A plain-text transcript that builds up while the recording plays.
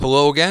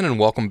Hello again, and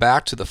welcome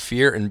back to the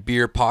Fear and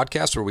Beer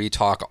podcast, where we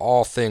talk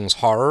all things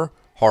horror,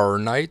 horror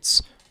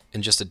nights,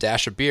 and just a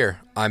dash of beer.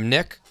 I'm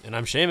Nick. And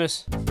I'm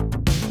Seamus.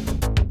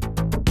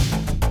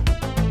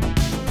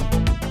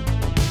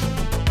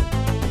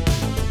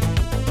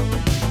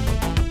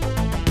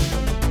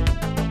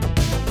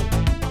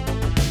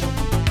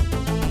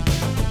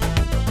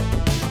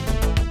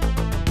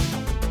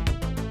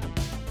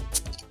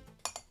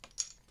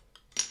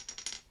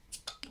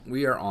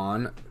 We are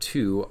on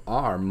to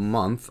our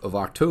month of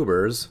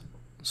October's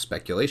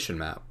Speculation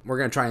Map. We're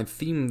going to try and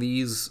theme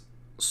these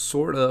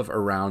sort of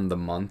around the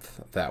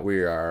month that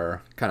we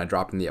are kind of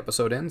dropping the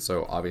episode in.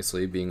 So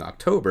obviously being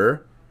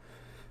October,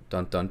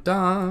 dun dun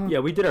dun. Yeah,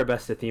 we did our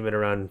best to theme it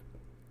around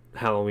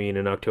Halloween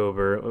in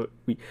October.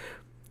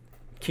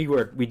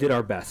 Keyword, we did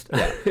our best.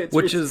 Yeah,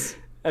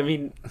 I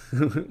mean,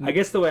 I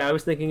guess the way I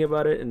was thinking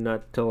about it, and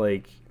not to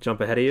like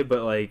jump ahead of you,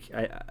 but like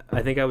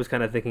I think I was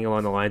kind of thinking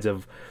along the lines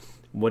of,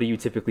 what do you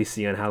typically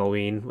see on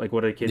Halloween? Like,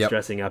 what are kids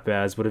dressing up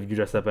as? What have you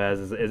dressed up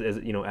as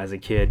you know, as a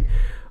kid?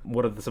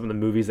 What are some of the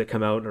movies that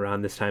come out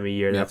around this time of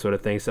year? That sort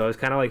of thing. So I was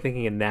kind of like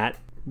thinking in that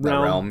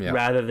realm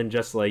rather than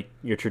just like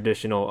your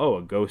traditional,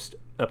 a ghost,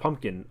 a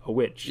pumpkin, a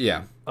witch.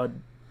 Yeah.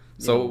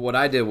 What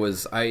I did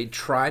was I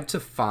tried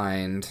to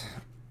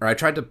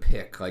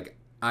pick like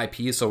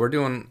IPs. So we're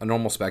doing a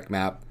normal spec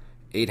map,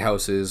 8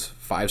 houses,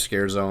 5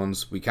 scare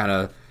zones. We kind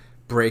of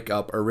break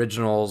up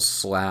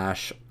originals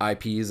 /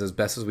 IPs as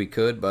best as we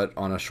could, but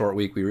on a short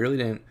week we really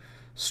didn't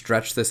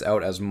stretch this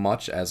out as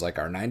much as like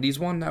our 90s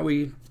one that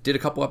we did a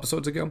couple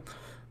episodes ago.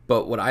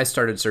 But what I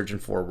started searching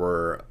for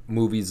were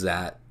movies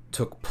that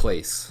took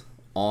place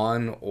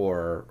on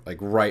or like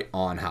right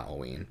on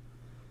Halloween.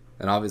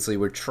 And obviously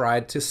we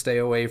tried to stay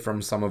away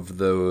from some of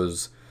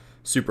those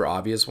super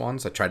obvious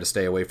ones. I tried to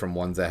stay away from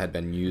ones that had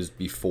been used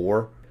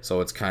before,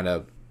 so it's kind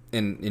of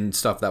in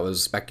stuff that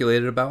was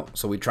speculated about.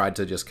 So we tried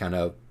to just kind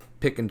of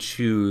pick and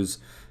choose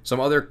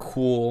some other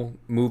cool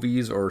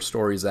movies or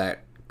stories that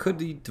could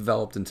be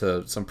developed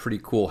into some pretty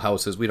cool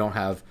houses. We don't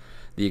have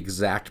the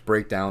exact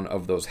breakdown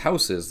of those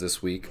houses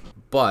this week,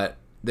 but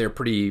they're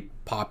pretty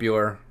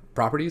popular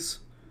properties,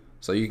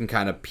 so you can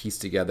kind of piece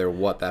together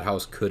what that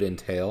house could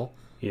entail.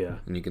 Yeah,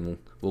 and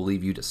we'll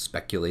leave you to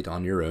speculate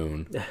on your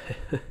own.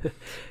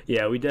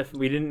 Yeah, we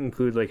didn't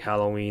include like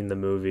Halloween the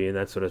movie and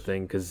that sort of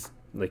thing because,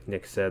 like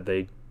Nick said,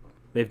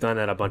 they've done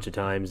that a bunch of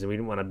times, and we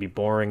didn't want to be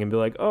boring and be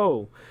like,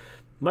 oh,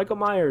 Michael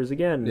Myers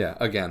again. Yeah,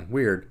 again,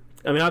 weird.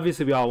 I mean,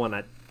 obviously we all want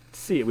to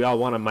see it. We all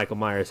want a Michael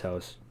Myers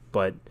house,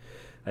 but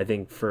I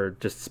think for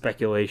just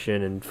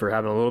speculation and for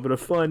having a little bit of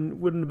fun,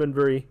 wouldn't have been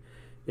very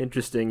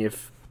interesting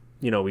if,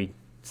 we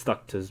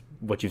stuck to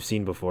what you've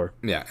seen before.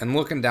 Yeah, and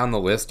looking down the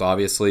list,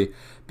 obviously,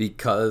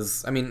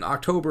 because,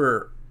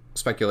 October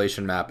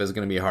Speculation Map is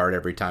going to be hard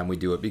every time we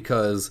do it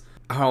because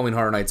Halloween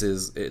Horror Nights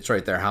it's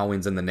right there.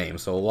 Halloween's in the name.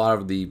 So a lot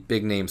of the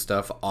big name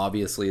stuff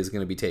obviously is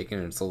going to be taken,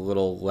 and it's a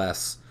little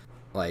less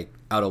like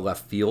out of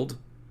left field.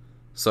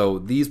 So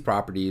these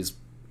properties,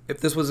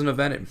 if this was an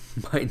event, it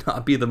might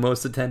not be the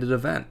most attended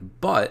event,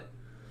 but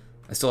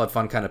I still had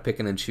fun kind of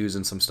picking and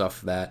choosing some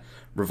stuff that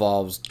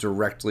revolves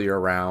directly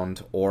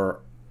around or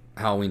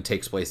Halloween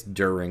takes place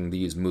during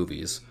these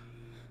movies.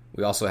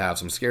 We also have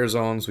some scare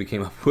zones. We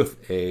came up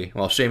with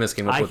Seamus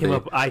came up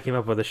with I came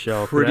up with a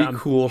show. Pretty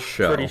cool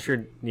show. Pretty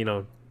sure,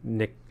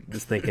 Nick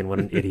is thinking what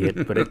an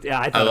idiot, but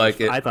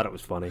I thought it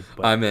was funny.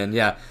 But. I'm in,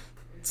 yeah.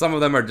 Some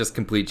of them are just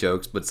complete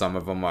jokes, but some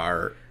of them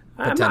are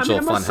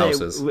potential fun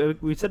houses.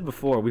 We said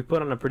before, we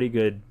put on a pretty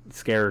good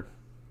scare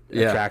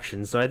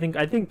attraction, so I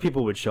think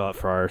people would show up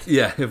for ours.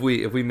 Yeah, if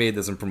we made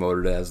this and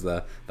promoted it as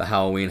the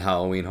Halloween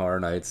Horror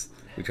Nights,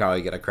 we'd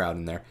probably get a crowd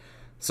in there.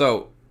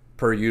 So,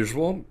 per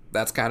usual,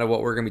 that's kind of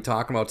what we're going to be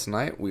talking about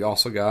tonight. We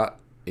also got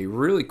a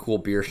really cool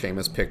beer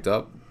Seamus picked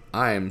up.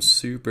 I am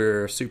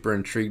super, super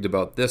intrigued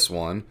about this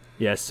one.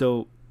 Yeah,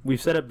 so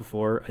we've said it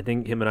before. I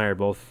think him and I are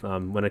both,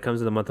 when it comes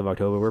to the month of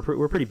October,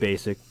 we're pretty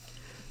basic.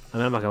 I'm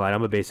not going to lie,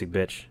 I'm a basic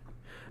bitch.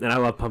 And I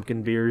love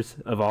pumpkin beers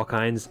of all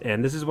kinds.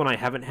 And this is one I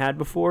haven't had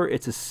before.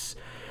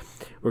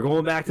 We're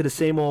going back to the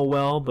same old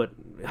well, but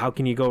how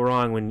can you go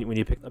wrong when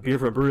you pick a beer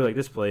from a brewery like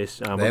this place?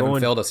 They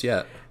haven't failed us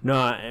yet.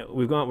 No,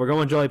 we're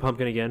going Jolly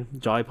Pumpkin again.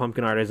 Jolly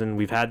Pumpkin Artisan.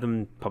 We've had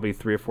them probably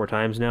 3 or 4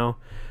 times now,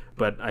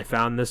 but I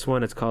found this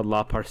one. It's called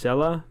La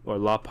Parcella or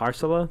La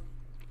Parcella.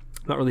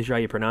 Not really sure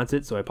how you pronounce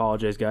it, so I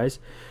apologize, guys.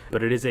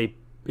 But it's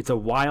a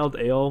wild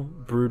ale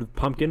brewed with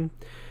pumpkin,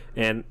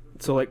 and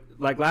so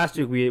like last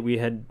week we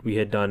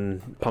had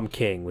done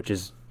Pumpkin, which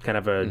is kind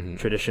of a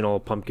traditional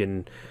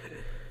pumpkin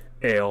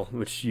ale,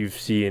 which you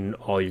see in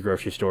all your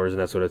grocery stores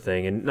and that sort of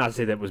thing. And not to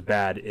say that was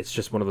bad, it's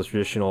just one of those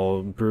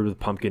traditional brewed with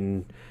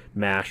pumpkin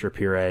mash or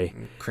puree.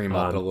 Cream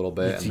up a little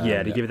bit.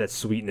 To give it that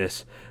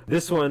sweetness.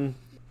 This one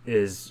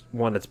is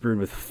one that's brewed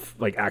with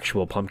like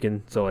actual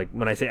pumpkin. So like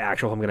when I say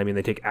actual pumpkin, I mean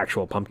they take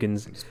actual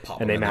pumpkins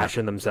and they mash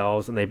them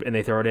themselves and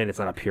they throw it in. It's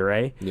not a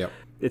puree. Yep.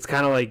 It's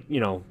kind of like,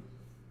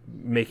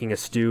 making a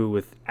stew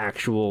with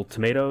actual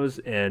tomatoes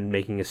and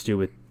making a stew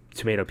with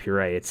tomato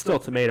puree. It's still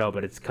tomato,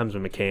 but it comes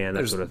from a can,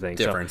 that sort of thing.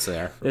 Difference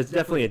there. There's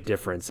definitely a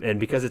difference, and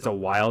because it's a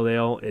wild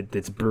ale,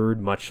 it's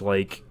brewed much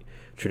like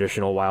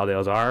traditional wild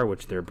ales are,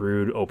 which they're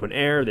brewed open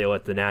air. They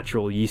let the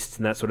natural yeasts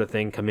and that sort of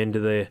thing come into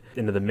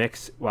the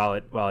mix while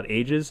it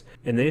ages.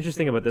 And the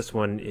interesting about this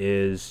one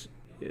is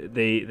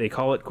they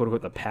call it quote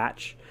unquote the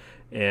patch,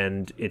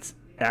 and it's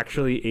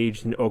actually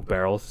aged in oak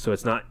barrels, so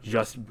it's not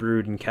just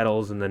brewed in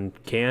kettles and then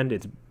canned.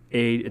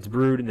 It's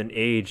brewed and then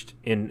aged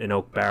in an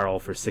oak barrel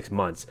for 6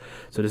 months.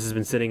 So this has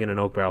been sitting in an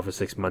oak barrel for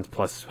 6 months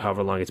plus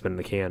however long it's been in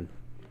the can.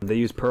 They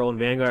use Pearl and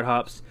Vanguard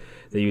hops.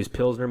 They use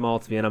Pilsner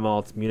malts, Vienna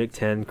malts, Munich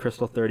 10,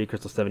 Crystal 30,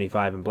 Crystal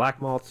 75, and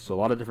black malts. So a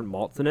lot of different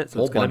malts in it. So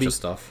whole bunch of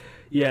stuff.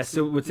 Yeah,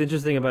 so what's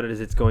interesting about it is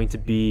it's going to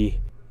be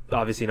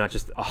obviously not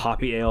just a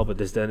hoppy ale, but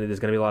there's going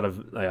to be a lot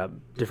of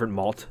different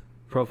malt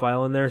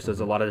profile in there. So there's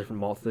a lot of different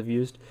malts they've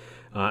used.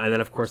 And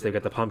then, of course, they've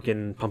got the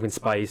pumpkin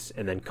spice,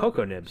 and then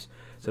cocoa nibs.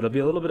 So there'll be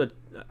a little bit of,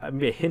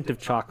 maybe a hint of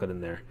chocolate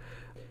in there.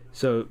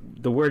 So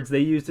the words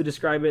they use to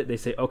describe it, they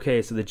say,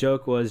 okay, so the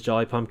joke was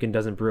Jolly Pumpkin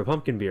doesn't brew a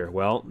pumpkin beer.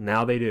 Well,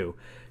 now they do.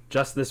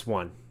 Just this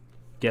one.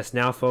 Guess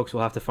now, folks,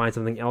 we'll have to find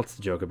something else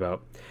to joke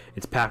about.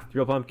 It's packed with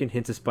real pumpkin,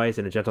 hints of spice,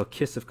 and a gentle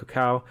kiss of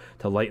cacao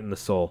to lighten the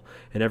soul.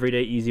 An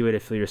everyday easy way to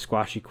fill your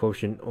squashy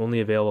quotient,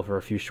 only available for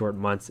a few short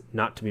months,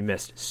 not to be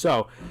missed.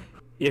 So,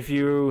 if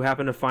you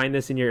happen to find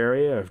this in your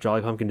area, or if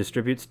Jolly Pumpkin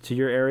distributes to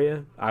your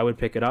area, I would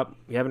pick it up.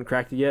 We haven't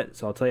cracked it yet,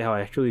 so I'll tell you how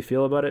I truly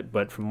feel about it.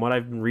 But from what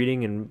I've been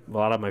reading, and a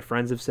lot of my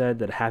friends have said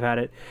that have had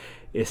it,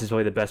 this is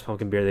probably the best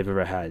pumpkin beer they've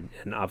ever had.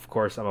 And of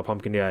course, I'm a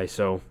pumpkin guy,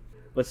 so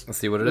let's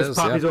see what it is. Let's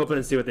pop these open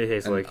and see what they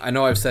taste like. I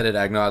know I've said it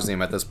ad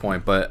nauseum at this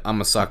point, but I'm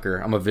a sucker.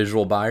 I'm a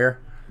visual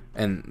buyer,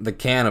 and the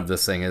can of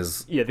this thing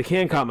is... Yeah, the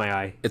can caught my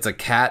eye. It's a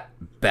cat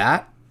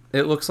bat,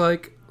 it looks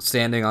like,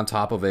 standing on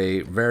top of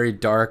a very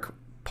dark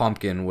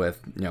pumpkin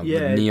with the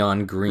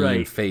neon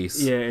green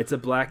face. Yeah, it's a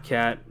black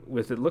cat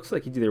with, it looks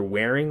like it's either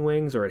wearing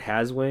wings or it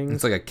has wings.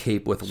 It's like a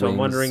cape with wings. So I'm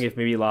wondering if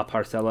maybe La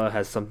Parcella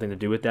has something to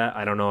do with that.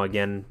 I don't know.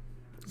 Again,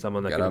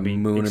 someone that can be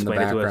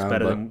explain it to us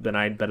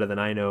better than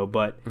I know.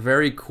 But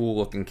very cool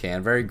looking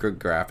can, very good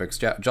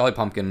graphics. Jolly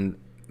Pumpkin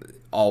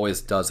always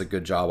does a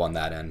good job on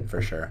that end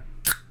for sure.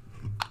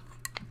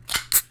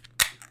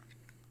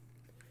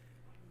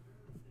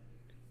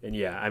 And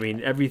yeah, I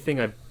mean,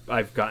 everything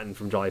I've gotten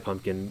from Jolly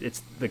Pumpkin,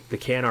 it's the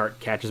can art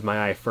catches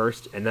my eye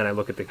first, and then I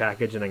look at the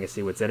package and I can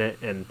see what's in it,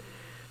 and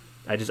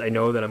I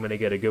know that I'm going to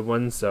get a good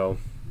one. So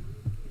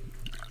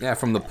yeah,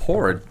 from the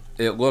pour,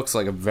 it looks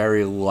like a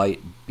very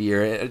light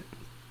beer. It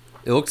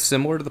looks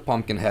similar to the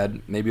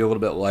Pumpkinhead, maybe a little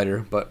bit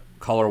lighter, but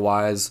color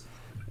wise,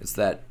 it's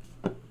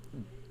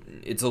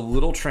a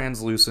little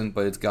translucent,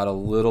 but it's got a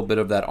little bit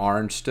of that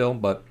orange still.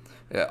 But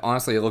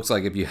honestly, it looks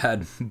like if you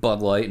had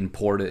Bud Light and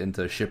poured it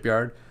into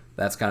Shipyard.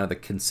 That's kind of the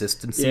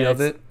consistency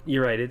of it.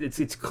 You're right.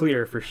 It's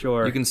clear for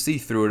sure. You can see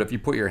through it. If you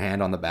put your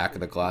hand on the back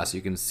of the glass,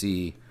 you can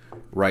see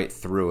right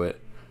through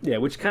it. Yeah,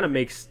 which kind of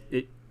makes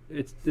it...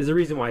 There's a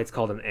reason why it's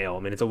called an ale. I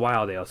mean, it's a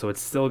wild ale, so it's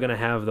still going to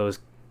have those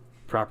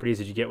properties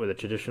that you get with a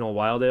traditional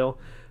wild ale,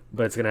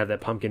 but it's going to have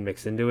that pumpkin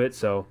mixed into it,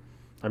 so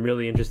I'm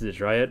really interested to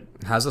try it.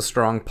 It has a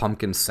strong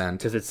pumpkin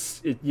scent.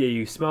 Because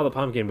you smell the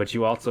pumpkin, but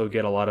you also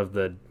get a lot of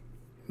the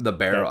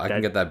barrel. I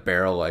can get that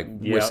barrel,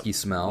 whiskey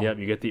smell. Yep,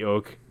 you get the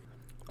oak.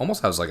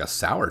 Almost has like a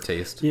sour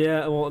taste.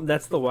 Yeah, well,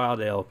 that's the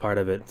wild ale part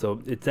of it.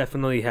 So it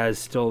definitely has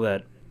still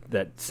that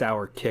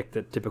sour kick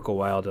that typical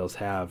wild ales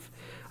have.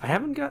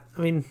 I'm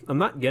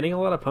not getting a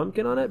lot of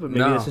pumpkin on it, but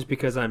maybe it's just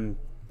because I've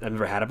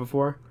never had it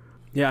before.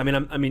 Yeah, again,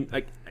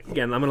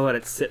 I'm gonna let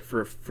it sit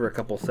for a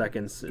couple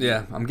seconds.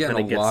 Yeah, I'm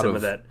getting a lot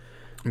of that.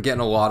 I'm getting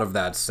a lot of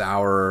that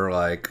sour,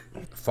 like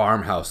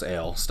farmhouse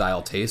ale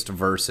style taste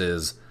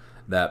versus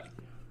that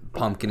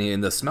pumpkiny,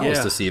 and the smell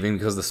is deceiving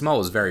because the smell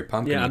is very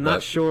pumpkiny. Yeah, I'm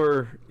not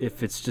sure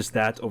if it's just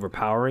that's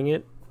overpowering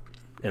it,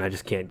 and I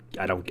just can't.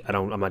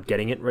 I'm not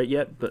getting it right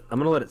yet. But I'm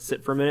gonna let it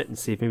sit for a minute and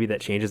see if maybe that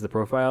changes the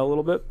profile a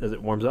little bit as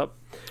it warms up.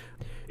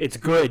 It's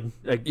good.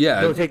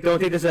 Don't take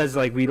this as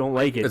like we don't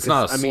like it. It's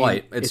not a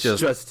slight. It's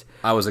just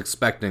I was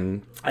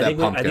expecting that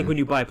pumpkin. I think when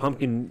you buy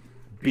pumpkin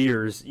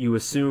beers, you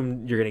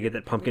assume you're gonna get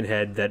that pumpkin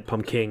head, that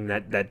pumpkin,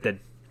 that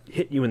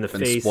hit you in the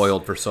face.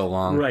 Spoiled for so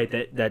long. Right,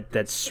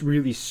 that's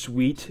really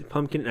sweet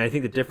pumpkin. And I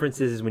think the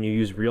difference is when you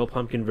use real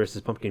pumpkin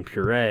versus pumpkin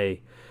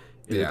puree.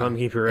 The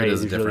pumpkin puree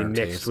is usually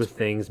mixed with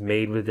things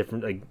made with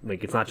different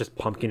like it's not just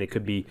pumpkin, it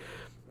could be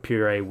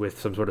puree with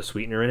some sort of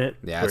sweetener in it.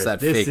 Yeah, it's that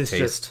fake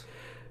taste.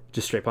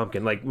 Just straight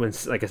pumpkin. Like I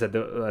said,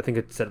 I think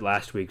I said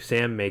last week,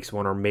 Sam makes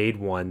one or made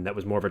one that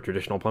was more of a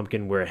traditional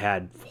pumpkin where it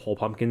had whole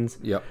pumpkins.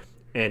 Yep.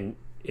 And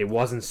it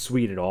wasn't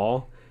sweet at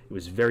all. It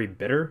was very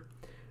bitter.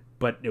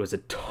 But it was a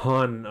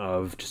ton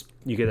of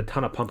you get a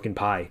ton of pumpkin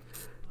pie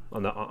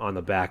on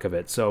the back of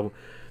it. So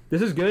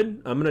this is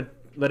good. I'm gonna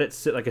let it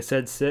sit, like I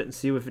said, and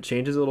see if it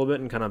changes a little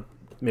bit, and kind of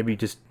maybe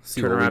just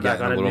turn around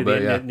back on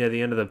it near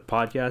the end of the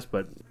podcast.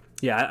 But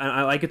yeah,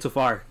 I like it so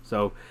far.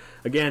 So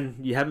again,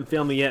 you haven't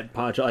failed me yet,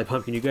 Jolly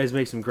Pumpkin. You guys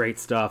make some great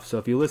stuff. So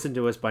if you listen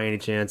to us by any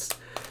chance,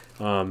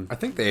 I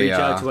think they reach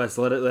out to us.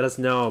 Let us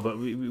know. But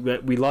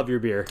we love your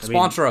beer.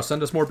 Sponsor us.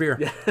 Send us more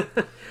beer.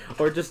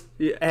 Or just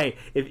hey,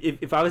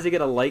 if I was to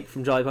get a like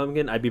from Jolly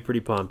Pumpkin, I'd be pretty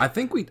pumped. I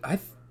think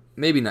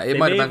maybe not. It they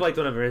might may have have been. liked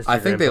one of our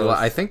Instagram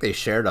posts. I think they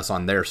shared us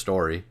on their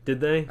story. Did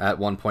they? At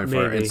one point for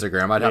our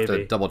Instagram. I'd have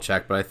to double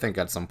check, but I think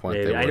at some point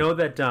they would. I know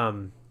that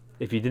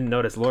if you didn't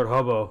notice, Lord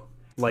Hobo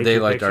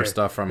liked our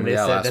stuff from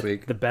last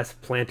week. The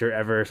best planter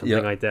ever, or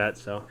something like that.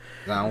 So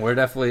no, we're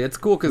definitely. It's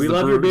cool because we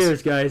love your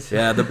beers, guys.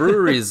 Yeah, the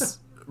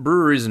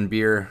breweries and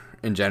beer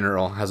in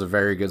general has a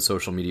very good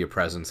social media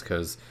presence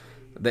because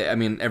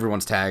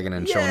everyone's tagging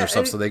and showing their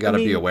stuff, so they got to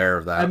be aware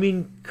of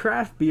that.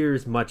 Craft beer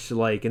is much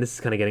like, and this is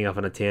kind of getting off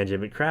on a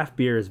tangent, but craft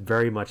beer is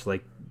very much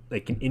like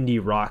an indie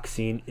rock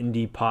scene,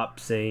 indie pop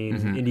scene,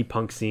 indie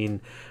punk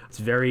scene. It's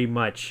very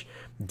much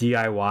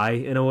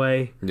DIY in a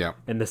way. Yeah.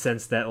 In the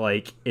sense that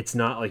it's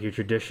not like your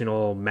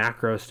traditional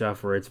macro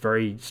stuff where it's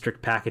very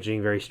strict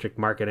packaging, very strict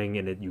marketing,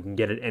 and you can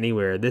get it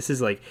anywhere. This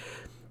is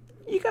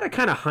you gotta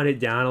kind of hunt it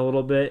down a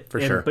little bit,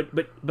 sure.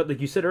 But like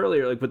you said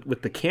earlier,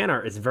 with the can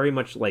art, it's very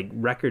much like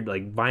record,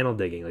 like vinyl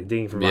digging, like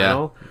digging for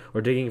vinyl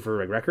or digging for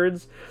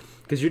records,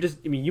 because you're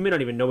just, you may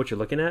not even know what you're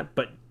looking at,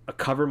 but a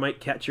cover might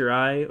catch your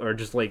eye, or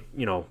just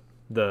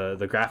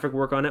the graphic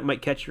work on it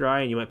might catch your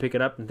eye, and you might pick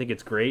it up and think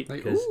it's great.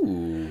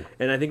 Ooh.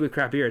 And I think with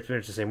craft beer, it's pretty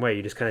much the same way.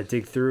 You just kind of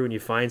dig through and you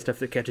find stuff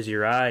that catches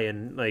your eye,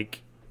 and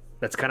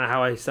that's kind of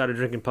how I started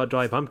drinking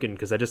Jolly Pumpkin,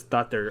 because I just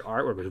thought their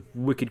artwork was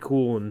wicked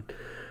cool, and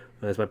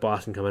that's my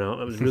Boston coming out.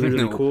 It was really,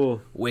 really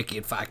cool.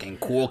 Wicked fucking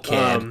cool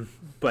kid.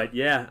 But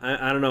yeah,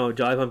 I don't know.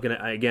 Jolly Pumpkin,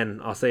 again,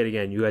 I'll say it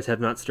again. You guys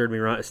have not steered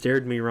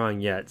me wrong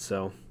yet,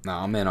 so. No,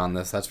 I'm in on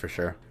this, that's for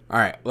sure. All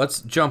right,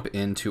 let's jump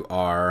into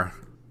our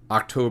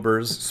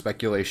October's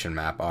speculation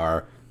map,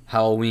 our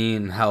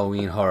Halloween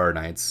Horror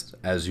Nights,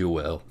 as you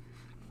will.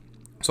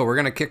 So we're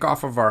going to kick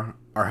off of our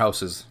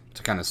houses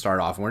to kind of start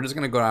off, and we're just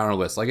going to go down our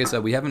list. Like I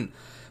said, we haven't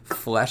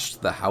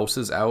fleshed the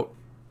houses out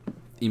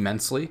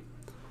immensely,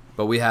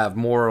 but we have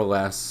more or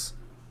less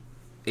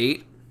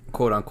 8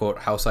 quote-unquote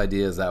house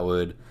ideas that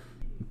would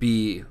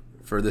be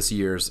for this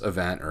year's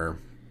event, or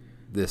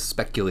this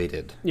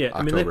speculated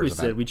October's like we event.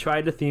 said, we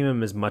tried to theme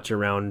them as much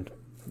around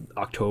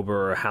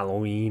October or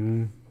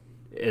Halloween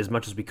as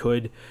much as we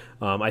could.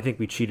 I think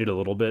we cheated a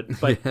little bit,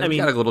 but got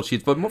a little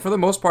cheats, but for the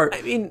most part,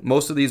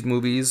 most of these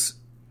movies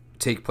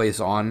take place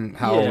on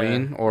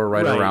Halloween or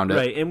right around it.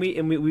 Right, and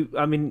we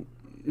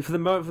for the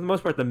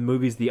most part, the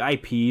movies, the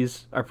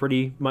IPs are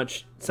pretty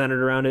much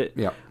centered around it.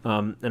 Yeah.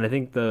 And I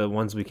think the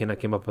ones we kind of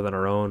came up with on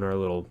our own are a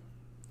little,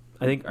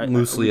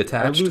 loosely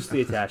attached.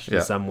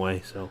 In some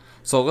way.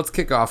 So let's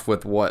kick off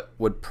with what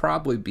would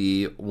probably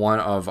be one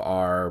of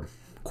our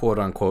quote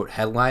unquote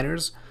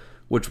headliners,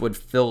 which would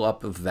fill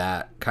up of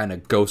that kind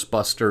of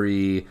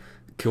Ghostbustery,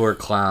 killer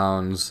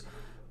clowns,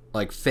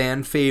 like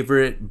fan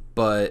favorite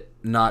but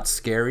not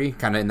scary,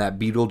 kind of in that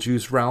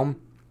Beetlejuice realm.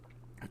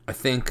 I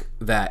think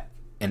that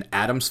an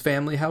Addams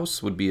Family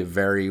house would be a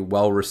very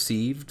well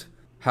received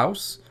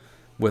house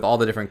with all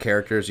the different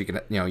characters you can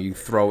you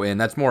throw in.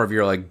 That's more of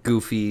your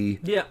goofy,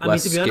 to be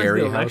less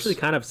scary honest, house. I'm actually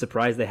kind of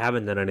surprised they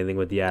haven't done anything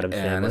with the Addams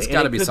Family. And it's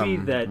got to be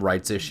some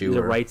rights issue.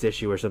 A rights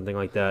issue or something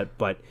like that.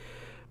 But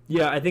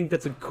yeah, I think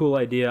that's a cool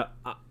idea.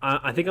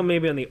 I think I'm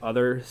maybe on the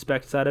other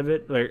spec side of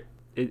it.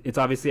 It's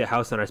obviously a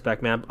house on our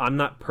spec map. I'm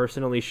not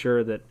personally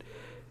sure that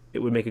it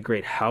would make a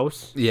great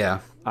house. Yeah.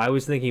 I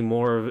was thinking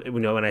more of,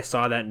 when I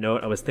saw that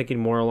note, I was thinking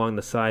more along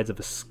the sides of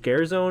a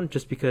scare zone,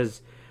 just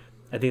because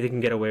I think they can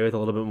get away with a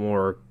little bit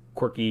more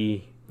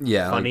quirky,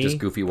 funny, just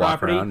goofy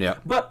property. Walk around. Yeah.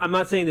 But I'm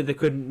not saying that they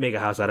couldn't make a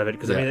house out of it,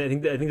 because I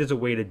think there's a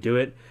way to do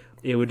it.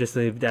 It would just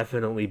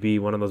definitely be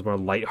one of those more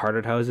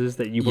lighthearted houses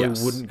that you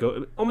wouldn't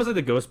go, almost like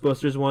the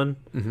Ghostbusters one.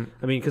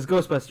 Mm-hmm. Because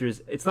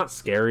Ghostbusters, it's not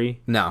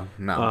scary. No,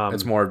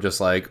 it's more of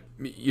just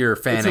you're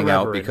fanning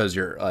out because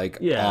you're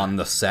on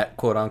the set,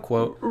 quote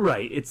unquote.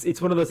 Right.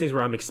 It's one of those things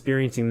where I'm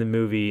experiencing the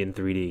movie in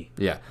 3D.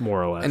 Yeah,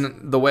 more or less.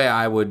 And the way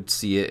I would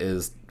see it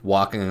is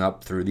walking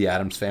up through the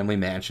Addams Family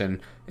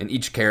mansion, and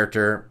each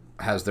character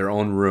has their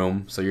own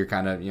room. So you're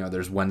kind of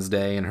there's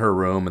Wednesday in her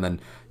room, and then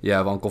you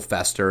have Uncle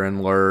Fester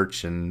and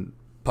Lurch and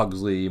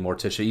Pugsley,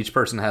 Morticia. Each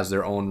person has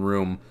their own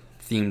room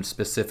themed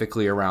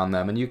specifically around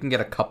them, and you can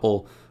get a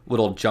couple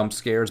little jump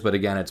scares, but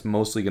again, it's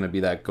mostly going to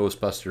be that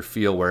Ghostbuster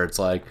feel where it's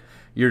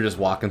you're just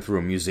walking through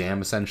a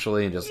museum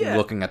essentially and just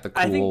looking at the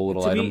cool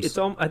little items.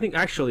 I think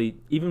actually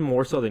even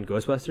more so than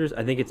Ghostbusters,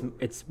 I think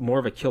it's more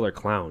of a Killer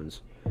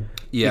Clowns.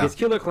 Yeah, because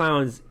Killer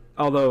Clowns,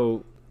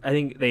 although I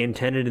think they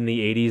intended in the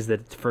 80s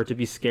that for it to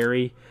be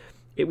scary,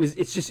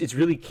 it's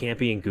really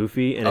campy and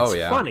goofy, and it's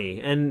funny,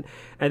 and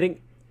I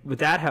think with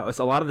that house,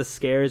 a lot of the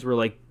scares were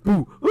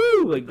boo,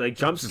 ooh, like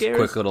jump scares,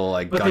 just quick little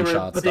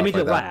gunshots. But they made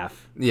you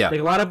laugh. Yeah,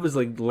 a lot of it was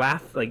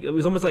laugh. It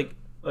was almost like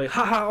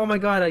haha, oh my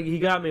god, he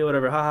got me, or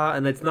whatever, haha.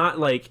 And it's not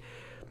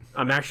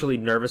I'm actually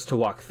nervous to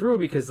walk through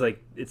because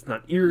like it's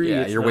not eerie.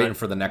 Yeah, it's you're not, waiting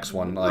for the next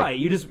one. Like, right.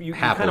 You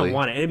kind of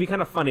want it, and it'd be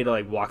kind of funny to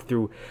like walk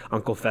through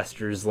Uncle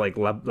Fester's like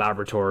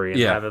laboratory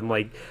and have him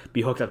like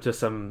be hooked up to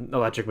some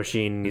electric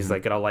machine. And he's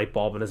like got a light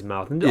bulb in his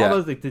mouth and all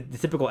those like the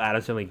typical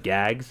Addams Family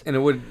gags. And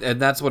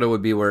that's what it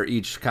would be, where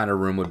each kind of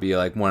room would be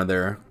like one of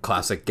their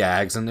classic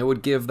gags, and it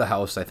would give the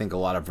house, I think, a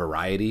lot of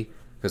variety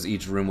because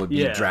each room would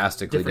be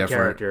drastically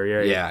different.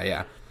 Character,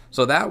 yeah.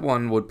 So that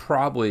one would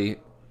probably,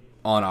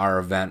 on our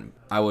event,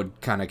 I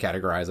would kind of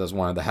categorize as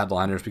one of the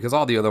headliners, because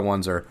all the other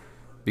ones are,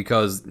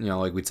 because, you know,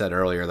 like we said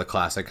earlier, the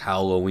classic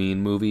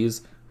Halloween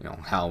movies, you know,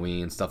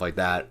 Halloween, stuff like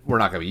that, we're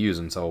not going to be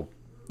using. So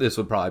this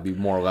would probably be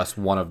more or less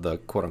one of the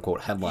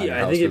quote-unquote headliner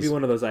houses. I think it'd be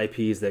one of those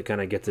IPs that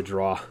kind of gets a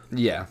draw.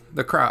 Yeah,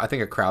 I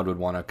think a crowd would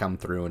want to come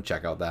through and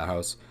check out that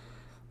house.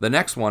 The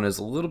next one is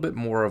a little bit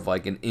more of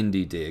like an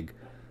indie dig.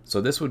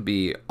 So this would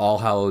be All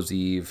Hallows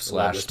Eve /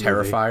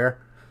 Terrifier.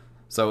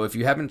 So if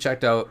you haven't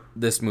checked out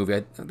this movie,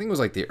 I think it was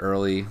like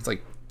it's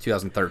like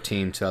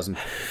 2013,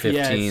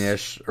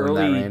 2015-ish, or in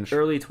that range.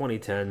 Early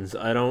 2010s.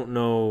 I don't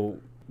know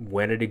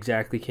when it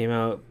exactly came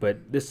out,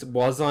 but this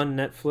was on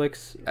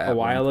Netflix a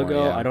while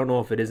ago. Yeah. I don't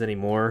know if it is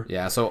anymore.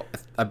 Yeah, so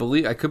I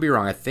believe, I could be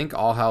wrong, I think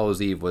All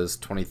Hallows Eve was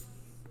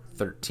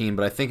 2013,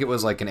 but I think it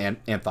was like an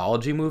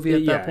anthology movie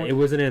at that point. Yeah, it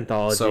was an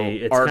anthology. So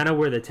it's kind of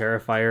where the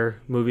Terrifier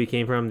movie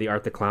came from, the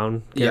Art the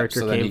Clown character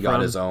came from. So then he got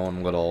his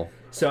own little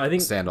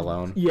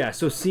standalone. Yeah,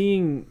 so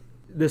seeing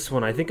this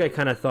one, I think I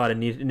kind of thought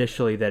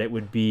initially that it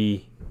would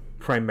be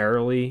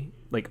primarily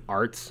like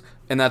arts.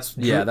 And that's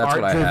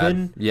what I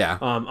had. Yeah.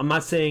 I'm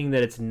not saying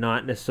that it's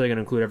not necessarily going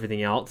to include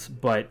everything else,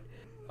 but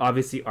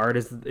obviously art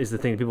is the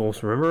thing that people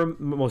most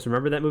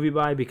remember that movie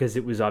by, because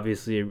it was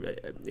obviously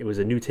it was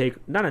a new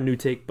take, not a new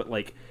take, but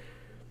like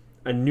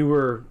a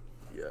newer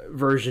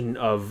version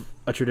of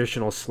a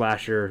traditional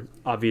slasher,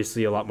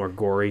 obviously a lot more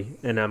gory.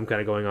 And I'm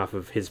kind of going off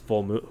of his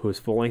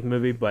full-length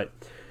movie, but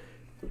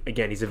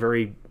again, he's a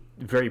very,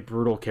 very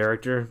brutal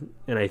character,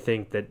 and I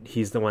think that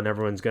he's the one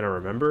everyone's going to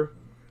remember.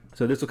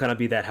 So this will kind of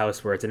be that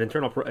house where it's an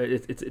internal.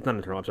 It's not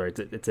internal. I'm sorry.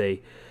 It's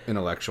a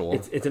intellectual.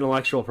 It's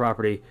intellectual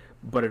property,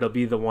 but it'll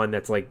be the one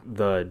that's like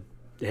the,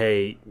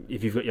 hey,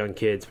 if you've got young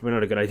kids, probably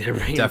not a good idea to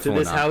bring them to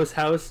this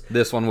house.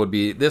 This one would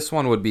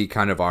be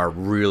kind of our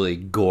really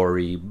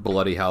gory,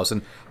 bloody house,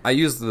 and I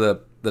use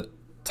the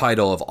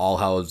title of All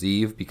Hallows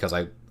Eve because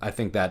I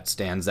think that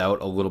stands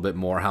out a little bit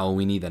more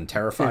Halloween-y than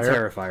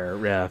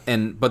Terrifier.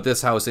 Yeah. But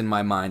this house, in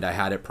my mind, I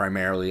had it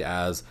primarily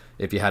as,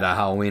 if you had a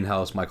Halloween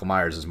house, Michael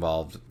Myers is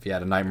involved. If you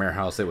had a Nightmare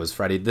house, it was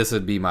Freddy. This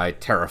would be my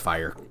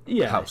Terrifier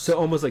house. So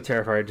almost like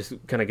Terrifier, just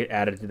kind of get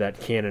added to that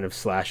canon of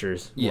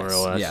slashers, more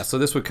or less. Yeah, so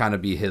this would kind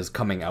of be his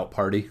coming out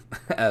party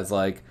as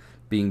like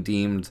being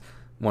deemed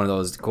one of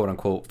those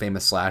quote-unquote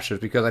famous slashers,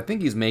 because I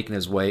think he's making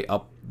his way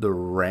up the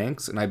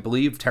ranks, and I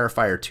believe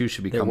Terrifier 2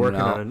 should be coming out.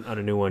 They're working on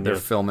a new one. They're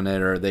filming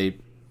it, or they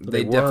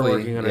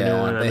definitely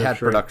they had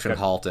production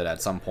halted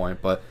at some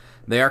point, but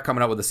they are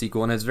coming out with a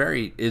sequel, and it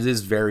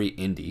is very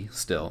indie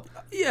still.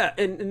 Yeah,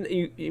 and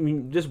I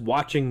mean, just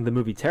watching the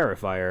movie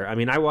Terrifier, I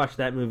mean, I watched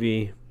that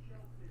movie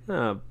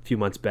a few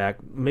months back,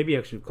 maybe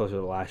actually closer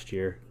to last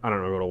year. I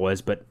don't know what it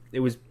was, but it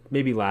was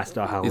maybe last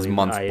Halloween. These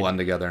months blend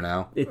together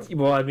now.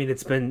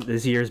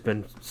 This year's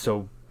been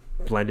so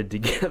blended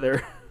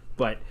together.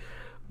 But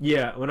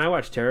yeah, when I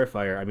watch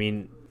Terrifier, I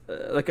mean,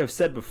 like I've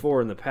said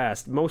before in the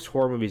past, most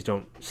horror movies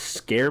don't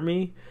scare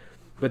me,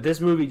 but this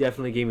movie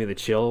definitely gave me the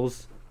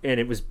chills, and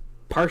it was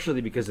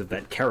partially because of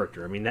that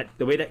character. I mean,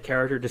 the way that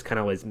character just kind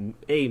of was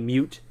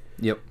mute.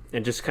 Yep.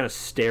 And just kind of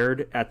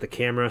stared at the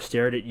camera,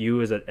 stared at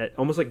you as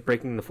almost like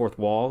breaking the fourth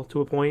wall to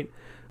a point.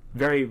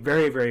 Very,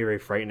 very, very, very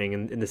frightening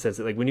in the sense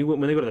that, like, when they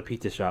go to the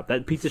pizza shop,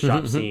 that pizza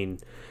shop scene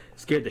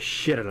scared the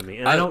shit out of me.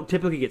 And I don't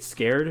typically get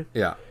scared.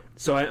 Yeah.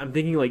 So I'm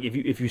thinking, like,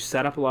 if you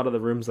set up a lot of the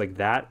rooms like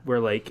that, where,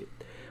 like,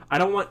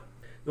 the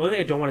only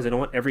thing I don't want is I don't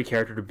want every scare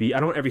actor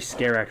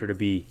to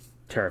be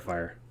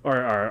Terrifier or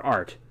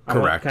Art. I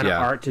Correct. want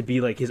Art to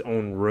be like his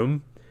own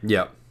room.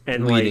 Yep.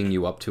 And leading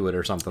you up to it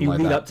or something like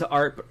that. You lead up to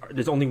Art, but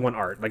there's only one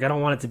Art. Like, I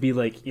don't want it to be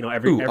like, you know,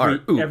 every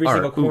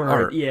single corner.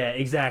 Art. Yeah,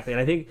 exactly.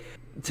 And I think,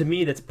 to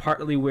me, that's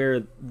partly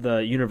where the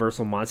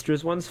Universal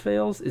Monsters ones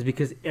fails, is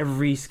because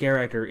every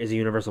scare actor is a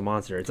Universal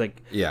Monster. It's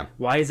like,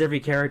 why is every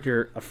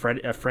character a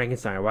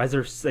Frankenstein? Why is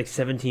there like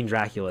 17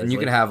 Draculas? And you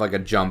can have like a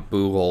jump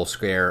boo hole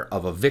scare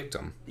of a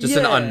victim, just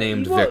an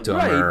unnamed victim,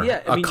 or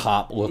a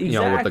cop, with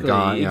the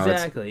gun.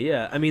 Exactly.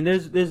 Yeah. I mean,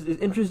 there's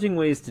interesting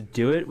ways to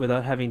do it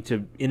without having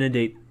to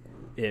inundate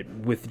it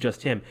with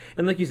just him.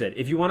 And like you said,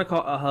 if you want to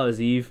call All Hallows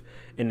Eve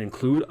and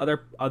include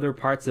other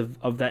parts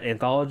of that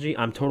anthology,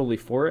 I'm totally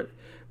for it.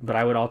 But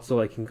I would also,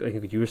 like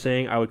what you were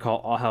saying, I would call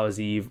All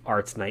Hallows Eve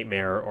Art's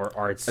Nightmare, or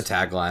Art's a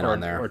tagline on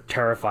there, or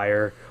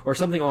Terrifier, or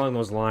something along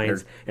those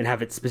lines, and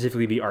have it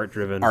specifically be art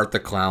driven. Art the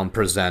Clown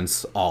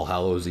presents All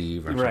Hallows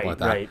Eve, or something like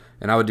that. Right.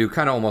 And I would do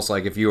kind of almost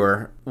like if you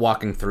were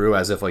walking through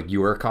as if like you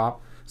were a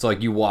cop. So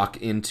like you walk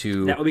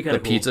into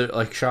the pizza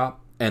like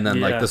shop, And then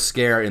like the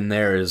scare in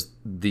there is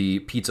the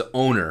pizza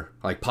owner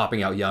like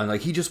popping out yelling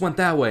like he just went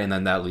that way, and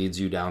then that leads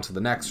you down to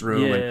the next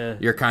room,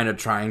 and you're kind of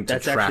trying to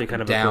track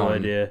kind of down. A cool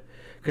idea.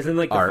 Because then,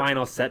 like, the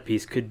final set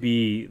piece could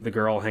be the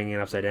girl hanging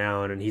upside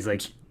down, and he's,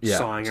 like,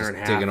 sawing her in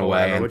half digging or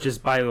away. whatever, which is,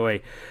 by the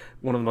way,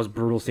 one of the most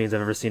brutal scenes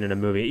I've ever seen in a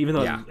movie. Even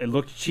though it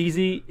looked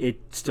cheesy,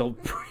 it's still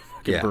pretty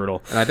fucking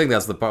brutal. And I think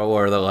that's the part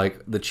where,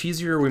 the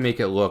cheesier we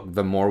make it look,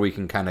 the more we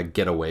can kind of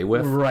get away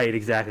with. Right,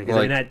 exactly.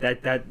 Because,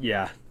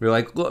 We're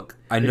like, look,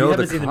 I know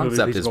the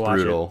concept is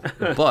brutal,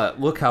 but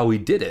look how we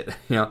did it,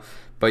 you know?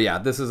 But, yeah,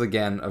 this is,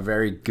 again, a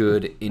very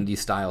good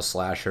indie-style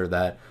slasher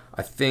that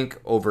I think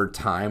over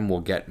time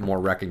will get more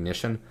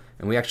recognition.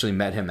 And we actually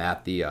met him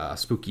at the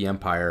Spooky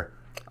Empire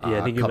I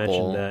think you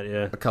mentioned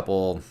that, a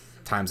couple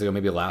times ago,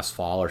 maybe last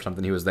fall or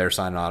something. He was there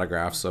signing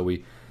autographs. So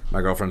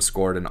my girlfriend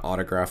scored an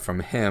autograph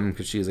from him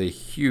because she's a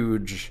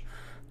huge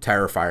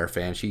Terrifier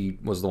fan. She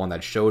was the one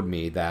that showed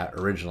me that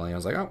originally. I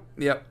was like, oh,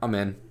 yep, I'm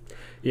in.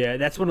 Yeah,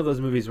 that's one of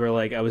those movies where,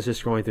 like, I was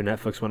just scrolling through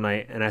Netflix one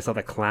night and I saw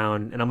the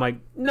clown and I'm like,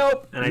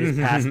 nope. And I just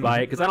passed by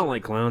it because I don't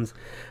like clowns.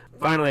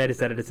 Finally, I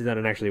decided to sit down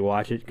and actually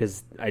watch it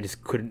because I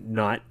just couldn't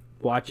not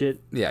watch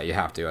it. Yeah, you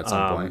have to at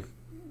some point.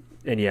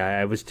 And yeah,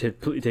 I was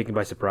completely taken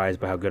by surprise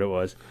by how good it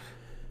was.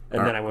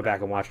 And then I went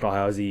back and watched All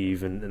Hallows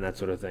Eve and that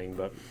sort of thing.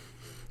 But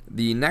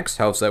the next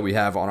house that we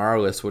have on our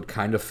list would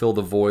kind of fill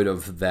the void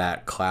of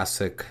that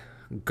classic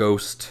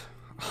ghost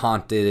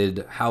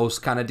haunted house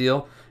kind of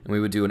deal. And we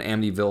would do an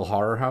Amityville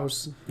horror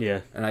house.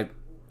 Yeah. And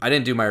I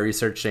didn't do my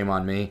research, shame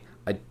on me.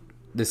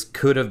 This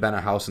could have been a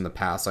house in the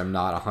past. I'm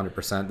not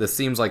 100%. This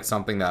seems like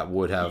something that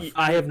would have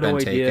been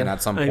taken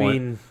at some point. I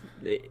mean,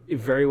 it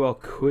very well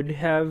could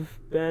have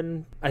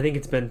been. I think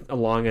it's been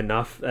long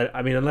enough.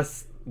 I mean,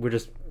 unless we're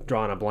just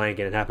drawing a blank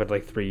and it happened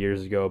like 3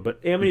 years ago.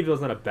 But Amityville's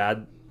not a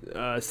bad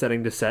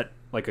setting to set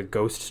like a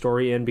ghost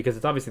story in because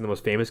it's obviously the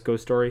most famous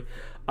ghost story.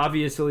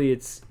 Obviously,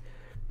 it's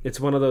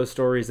one of those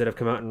stories that have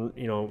come out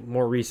in,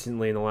 more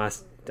recently in the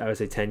last, I would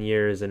say, 10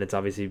 years, and it's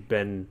obviously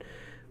been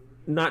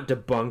not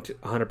debunked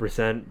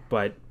 100%,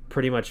 but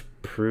pretty much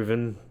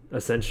proven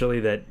essentially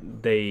that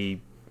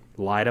they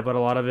lied about a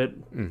lot of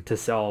it to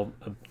sell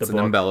the book. It's an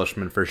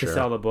embellishment for sure. To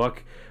sell the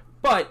book.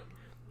 But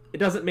it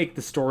doesn't make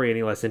the story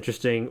any less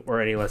interesting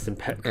or any less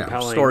compelling. Yeah,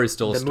 story's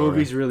still a story. The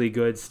movie's really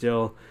good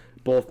still.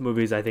 Both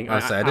movies, I think. I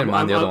didn't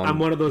mind the other one. I'm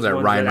one of those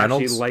ones Ryan that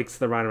Reynolds? actually likes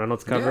the Ryan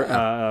Reynolds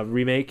cover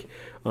remake.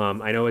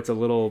 I know it's a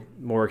little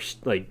more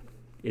a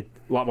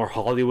lot more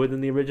Hollywood than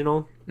the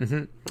original,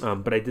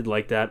 but I did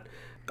like that.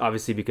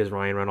 Obviously, because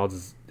Ryan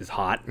Reynolds is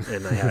hot,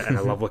 and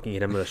I love looking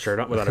at him with a shirt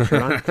on, without a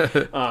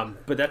shirt on.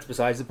 But that's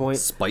besides the point.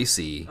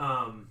 Spicy.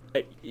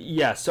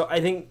 Yeah, so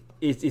I think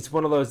it's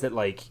one of those that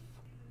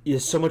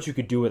there's so much you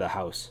could do with a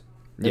house.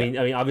 I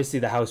mean, obviously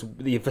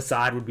the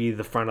facade would be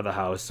the front of the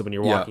house. So when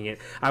you're walking it,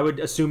 I would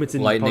assume it's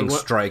in lightning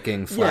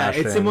striking,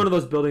 flashing. Yeah, it's in one of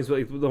those buildings,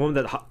 the one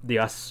that the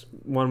Us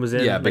one was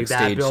in. Yeah, big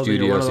stage building,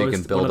 studio, so you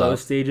can build one up. Of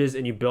those stages,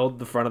 and you build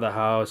the front of the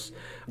house.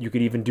 You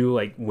could even do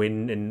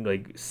wind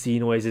and sea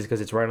noises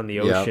because it's right on the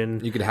ocean.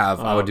 You could have.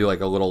 I would do a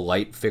little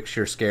light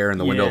fixture scare in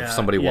the window of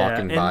somebody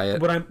walking by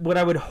it. What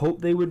I would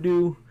hope they would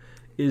do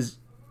is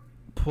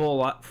pull a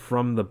lot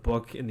from the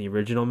book in the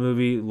original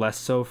movie, less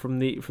so from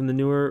the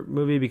newer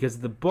movie, because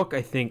the book,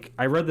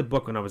 I read the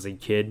book when I was a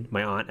kid.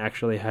 My aunt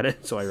actually had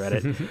it, so I read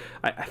it.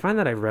 I find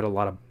that I've read a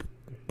lot of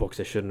books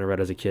I shouldn't have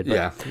read as a kid.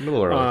 But, a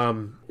little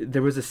early.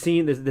 There was a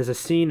scene. There's a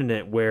scene in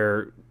it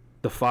where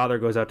the father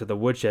goes out to the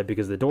woodshed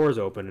because the door's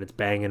open and it's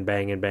banging,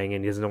 banging,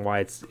 banging. He doesn't know why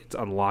it's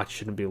unlocked. It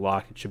shouldn't be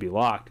locked. It should be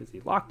locked because he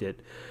locked it.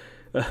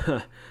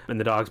 And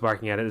the dog's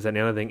barking at it. Is that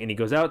another thing? And he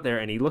goes out there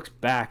and he looks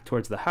back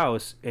towards the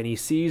house and he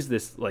sees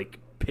this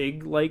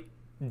pig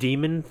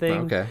demon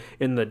thing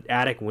in the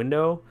attic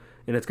window,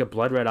 and it's got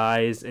blood red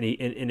eyes, and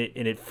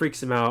it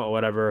freaks him out or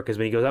whatever, because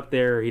when he goes up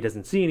there he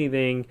doesn't see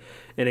anything,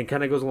 and it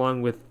kind of goes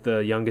along with the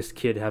youngest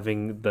kid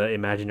having the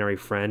imaginary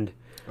friend.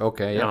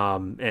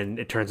 And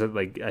it turns out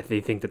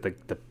they think that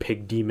the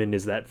pig demon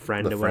is that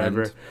friend or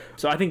whatever.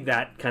 So I think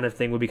that kind of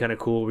thing would be kind of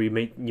cool, where you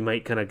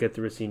might kind of get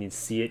through a scene and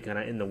see it kind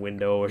of in the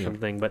window or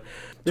something. But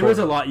there is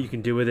a lot you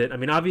can do with it. I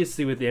mean,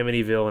 obviously with the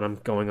Amityville, and I'm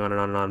going on and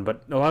on and on,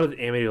 but a lot of the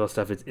Amityville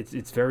stuff,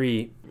 it's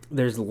very,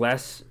 there's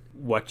less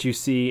what you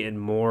see and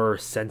more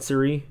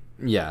sensory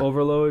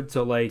overload.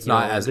 So it's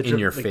not as in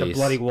your face. The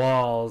bloody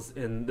walls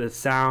and the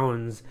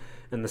sounds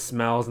and the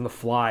smells and the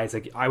flies.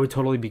 I would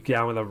totally be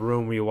down with a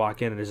room where you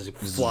walk in and there's just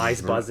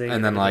flies buzzing.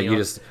 And then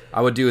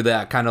I would do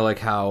that kind of like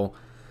how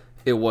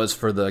it was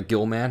for the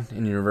Gillman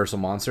in Universal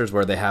Monsters,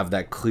 where they have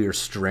that clear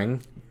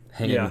string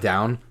hanging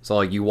down.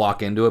 So you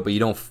walk into it, but you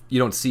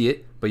don't see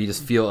it, but you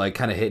just feel it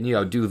kind of hitting you. I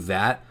would do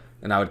that.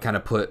 And I would kind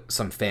of put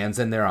some fans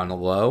in there on the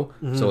low,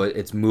 so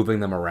it's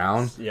moving them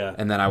around. Yeah.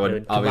 And then I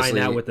would obviously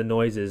combine that with the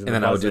noises. And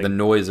then I would do the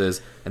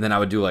noises, and then I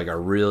would do a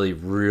really,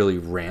 really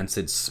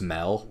rancid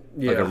smell,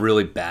 a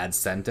really bad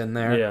scent in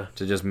there,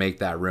 to just make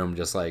that room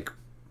just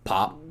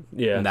pop.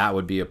 Yeah. And that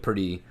would be a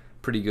pretty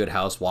good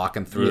house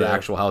walking through the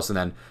actual house, and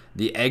then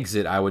the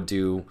exit I would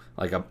do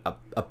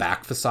a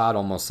back facade,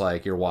 almost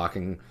like you're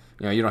walking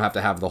you don't have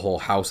to have the whole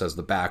house as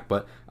the back,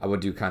 but I would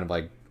do kind of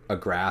like a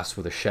grass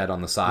with a shed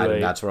on the side, Right.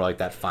 and that's where like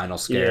that final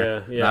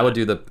scare. Yeah.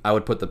 And I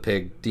would put the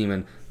pig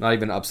demon not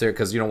even upstairs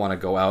because you don't want to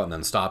go out and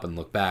then stop and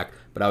look back,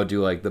 but I would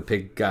do like the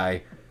pig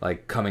guy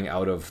like coming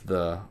out of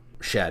the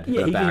shed in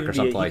the back or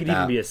something like that. He could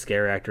even be a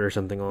scare actor or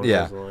something along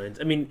those lines.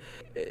 I mean,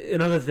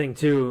 another thing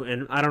too,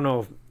 and I don't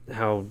know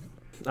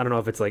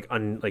if it's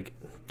like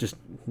just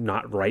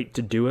not right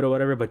to do it or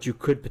whatever, but you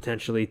could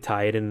potentially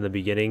tie it in the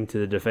beginning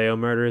to the DeFeo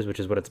murders, which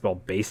is what it's all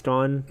based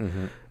on.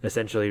 Mm-hmm.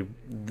 Essentially,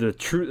 the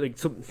true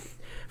so.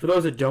 For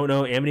those that don't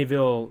know,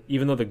 Amityville,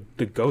 even though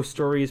the ghost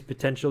story is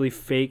potentially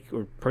fake,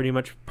 or pretty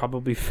much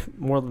probably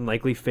more than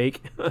likely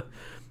fake,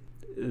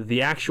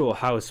 the actual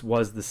house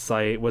was the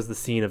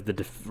scene of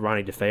the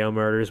Ronnie DeFeo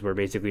murders, where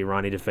basically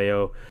Ronnie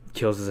DeFeo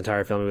kills his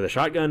entire family with a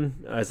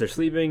shotgun as they're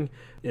sleeping,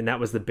 and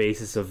that was the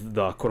basis of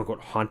the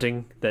quote-unquote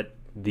haunting that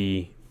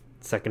the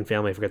second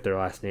family, I forget their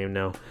last name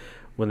now,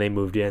 when they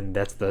moved in,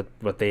 that's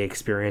what they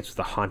experienced, was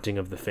the haunting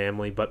of the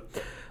family. But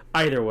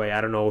either way,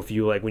 I don't know if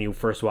you, like, when you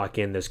first walk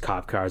in, there's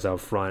cop cars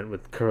out front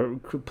with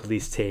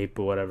police tape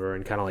or whatever,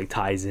 and kind of like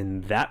ties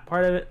in that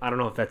part of it. I don't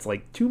know if that's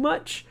like too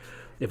much,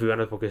 if we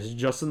want to focus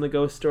just on the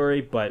ghost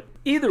story, but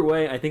either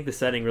way, I think the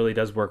setting really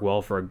does work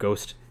well for a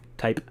ghost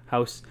type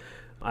house.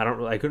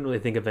 I couldn't really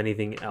think of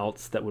anything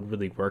else that would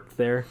really work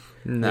there.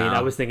 No. I mean,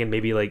 I was thinking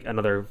maybe like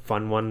another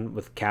fun one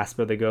with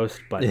Casper the Ghost,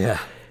 but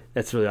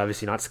that's really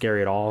obviously not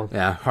scary at all.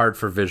 Yeah, hard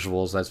for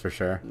visuals, that's for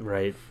sure.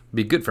 Right.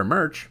 Be good for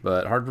merch,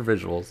 but hard for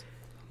visuals.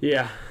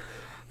 Yeah.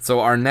 So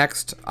our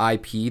next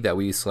IP that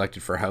we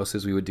selected for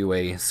houses, we would do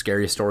a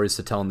Scary Stories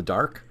to Tell in the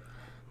Dark.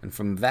 And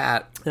from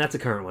that... And that's a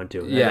current one,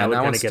 too. Yeah, and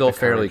that one's still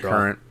fairly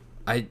current.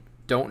 I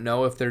don't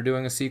know if they're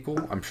doing a sequel.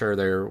 I'm sure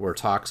there were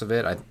talks of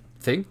it. I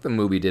think the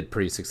movie did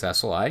pretty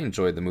successful. I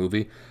enjoyed the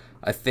movie.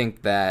 I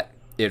think that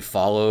it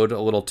followed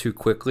a little too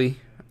quickly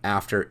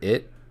after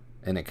it,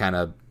 and it kind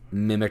of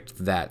mimicked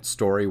that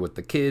story with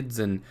the kids,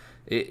 and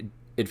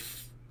it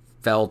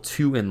fell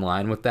too in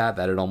line with that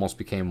it almost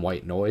became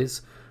white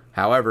noise.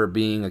 However,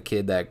 being a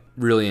kid that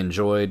really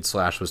enjoyed /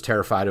 was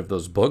terrified of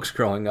those books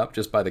growing up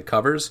just by the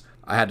covers,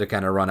 I had to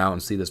kind of run out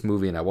and see this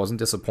movie, and I wasn't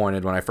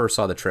disappointed. When I first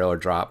saw the trailer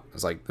drop, I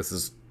was like, this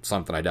is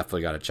something I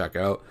definitely got to check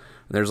out.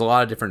 And there's a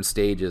lot of different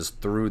stages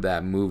through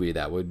that movie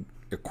that would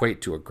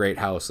equate to a great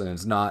house, and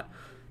it's not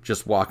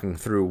just walking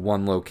through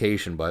one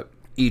location, but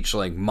each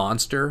like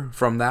monster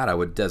from that I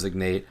would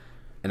designate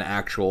an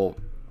actual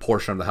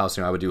portion of the house.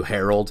 I would do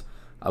Harold.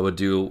 I would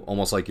do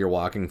almost like you're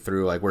walking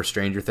through, like where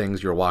Stranger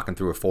Things, you're walking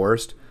through a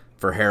forest.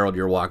 For Harold,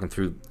 you're walking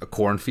through a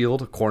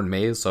cornfield, a corn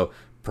maze, so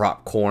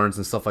prop corns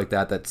and stuff like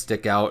that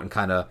stick out and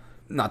kind of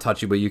not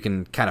touch you, but you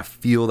can kind of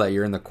feel that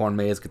you're in the corn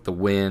maze, get the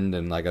wind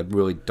and like a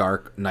really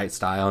dark night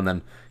style. And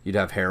then you'd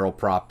have Harold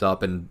propped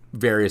up in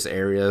various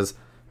areas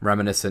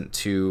reminiscent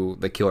to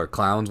the Killer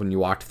Clowns, when you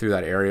walked through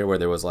that area where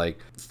there was like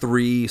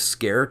 3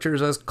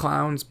 characters as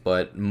clowns,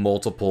 but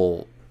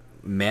multiple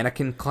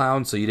mannequin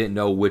clowns, so you didn't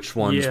know which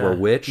ones were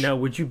which. Now,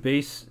 would you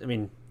base... I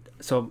mean,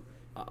 so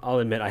I'll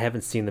admit I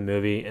haven't seen the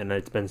movie, and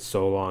it's been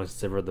so long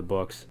since I've read the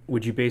books.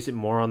 Would you base it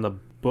more on the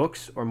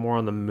books or more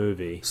on the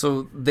movie?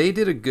 So they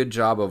did a good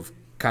job of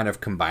kind of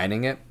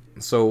combining it.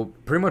 So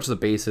pretty much the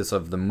basis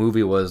of the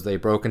movie was they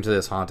broke into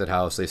this haunted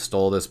house, they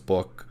stole this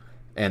book,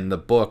 and the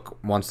book,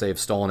 once they've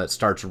stolen it,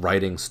 starts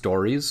writing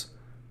stories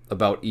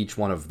about each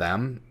one of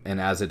them, and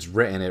as it's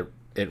written,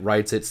 it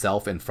writes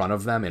itself in front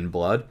of them in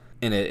blood,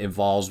 and it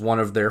involves one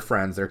of their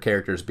friends, their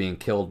characters, being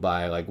killed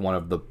by like one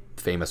of the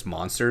famous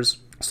monsters.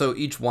 So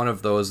each one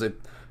of those,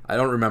 I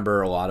don't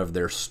remember a lot of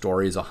their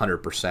stories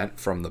 100%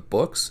 from the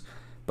books,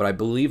 but I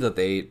believe that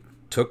they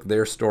took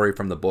their story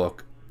from the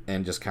book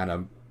and just kind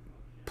of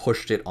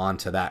pushed it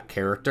onto that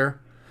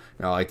character.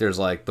 Like there's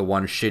like the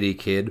one shitty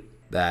kid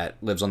that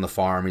lives on the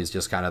farm. He's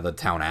just kind of the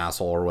town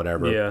asshole or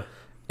whatever. Yeah.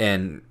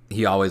 And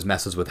he always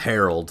messes with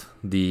Harold,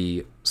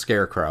 the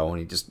scarecrow, and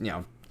he just,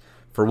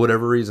 for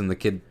whatever reason, the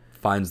kid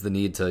finds the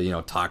need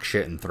to, talk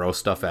shit and throw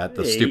stuff at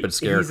the stupid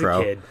scarecrow.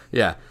 He's a kid.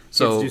 Yeah.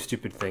 So kids do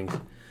stupid things.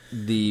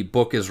 The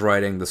book is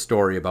writing the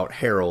story about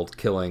Harold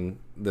killing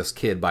this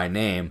kid by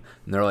name,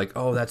 and they're like,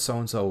 oh, that's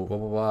so-and-so, blah,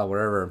 blah, blah,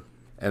 whatever.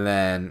 And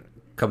then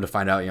come to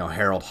find out,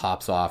 Harold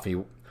hops off.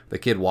 The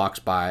kid walks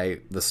by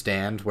the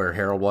stand where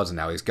Harold was, and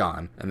now he's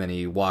gone. And then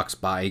he walks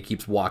by, he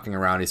keeps walking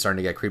around, he's starting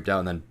to get creeped out,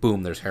 and then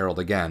boom, there's Harold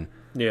again.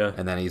 Yeah.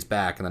 And then he's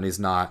back, and then he's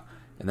not.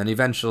 And then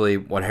eventually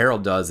what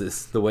Harold does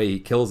is, the way he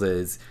kills it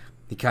is,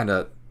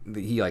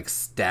 he like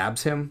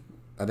stabs him,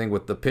 I think,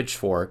 with the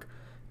pitchfork,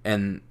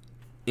 and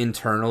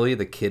internally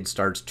the kid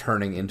starts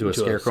turning into a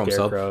scarecrow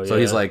himself. Yeah. So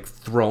he's like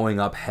throwing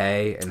up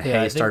hay, and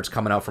hay starts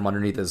coming out from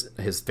underneath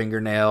his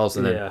fingernails,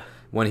 and then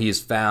when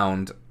he's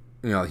found,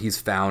 he's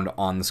found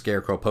on the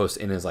scarecrow post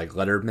in his like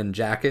Letterman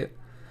jacket.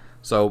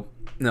 So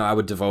I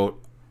would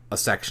devote a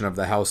section of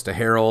the house to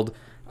Harold.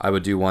 I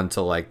would do one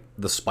to like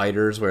the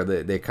spiders, where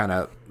they kind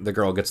of, the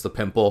girl gets the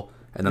pimple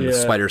and then the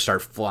spiders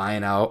start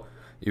flying out.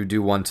 You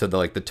do one to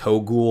the toe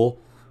ghoul,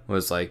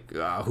 was like,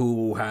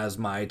 who has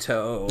my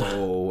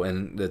toe?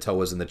 And the toe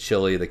was in the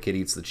chili. The kid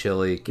eats the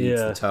chili,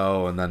 eats the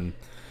toe, and then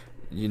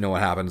you know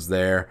what happens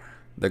there.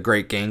 The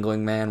Great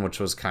Gangling Man, which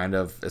was kind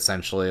of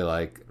essentially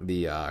like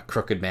the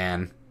Crooked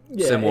Man,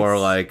 similar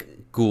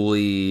like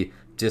ghouly,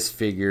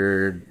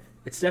 disfigured.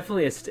 It's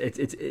definitely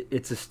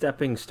it's a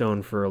stepping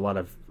stone for a lot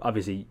of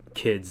obviously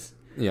kids.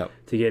 Yep.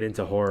 To get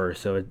into horror,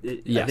 so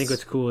yes. I think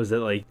what's cool is that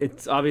like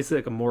it's obviously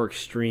like a more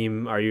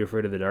extreme Are You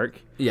Afraid of the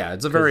Dark? Yeah,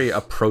 it's a very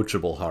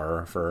approachable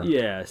horror for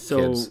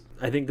kids.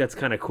 I think that's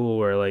kind of cool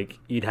where like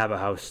you'd have a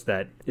house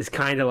that is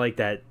kind of like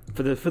that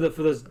for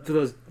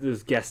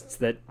those guests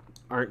that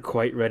aren't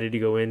quite ready to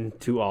go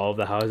into all of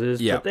the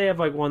houses. Yeah. But they have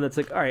like one that's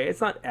like, all right,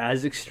 it's not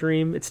as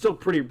extreme. It's still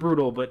pretty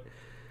brutal, but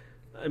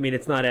I mean,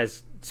 it's not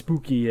as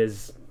spooky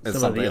as. It's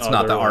not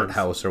the art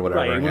house or whatever.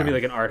 Right, it wouldn't be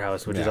like an art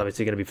house, which is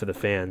obviously going to be for the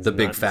fans. The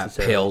big fat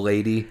pale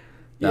lady.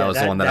 That was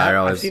the one that I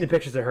always... I've seen the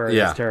pictures of her.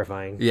 Yeah. It's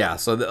terrifying. Yeah,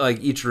 so like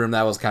each room,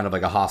 that was kind of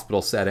like a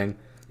hospital setting.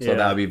 So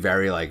that would be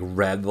very like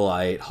red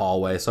light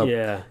hallway.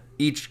 So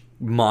each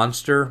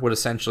monster would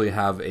essentially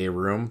have a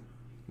room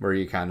where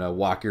you kind of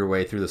walk your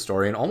way through the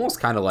story, and almost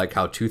kind of like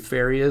how Tooth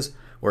Fairy is,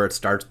 where it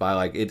starts by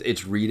like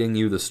it's reading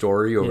you the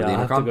story over the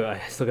intercom. I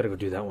still got to go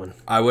do that one.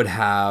 I would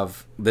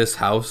have this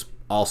house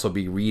also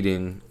be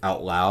reading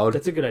out loud.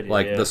 That's a good idea.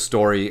 Like the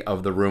story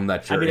of the room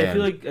that you're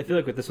in. I feel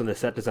like with this one, the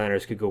set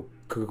designers could go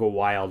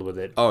wild with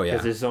it. Oh yeah,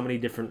 because there's so many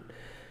different.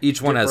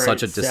 Each one has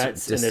such a distinct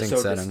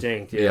setting.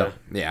 Distinct,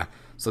 yeah.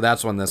 So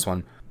that's this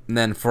one. And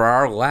then for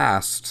our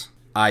last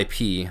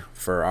IP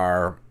for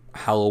our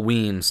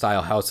Halloween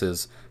style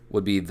houses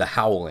would be The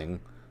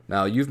Howling.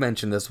 Now, you've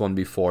mentioned this one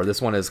before.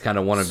 This one is kind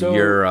of one of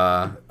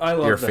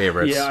your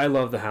favorites. Yeah, I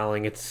love The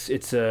Howling.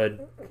 It's a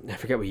I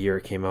forget what year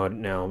it came out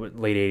now, but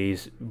late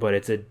 80s, but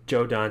it's a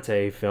Joe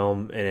Dante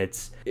film, and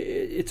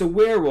it's a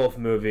werewolf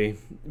movie,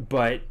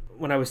 but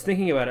when I was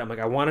thinking about it, I'm like,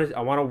 I want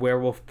a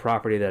werewolf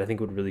property that I think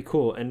would be really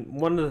cool. And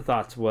one of the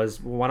thoughts was,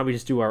 well, why don't we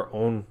just do our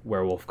own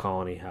werewolf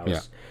colony house?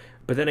 Yeah.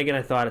 But then again,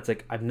 I thought, it's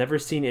like, I've never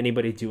seen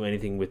anybody do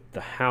anything with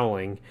The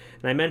Howling.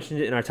 And I mentioned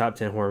it in our top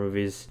 10 horror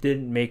movies.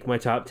 Didn't make my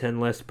top 10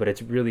 list, but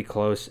it's really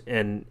close.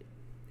 And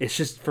it's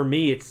just, for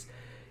me,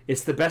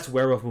 it's the best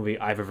werewolf movie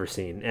I've ever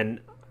seen. And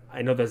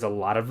I know there's a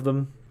lot of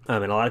them.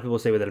 And a lot of people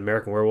say that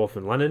American Werewolf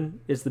in London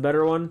is the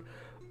better one.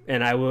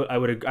 And I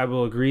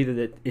will agree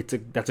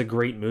that that's a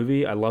great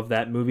movie. I love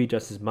that movie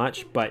just as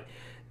much. But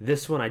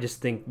this one, I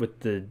just think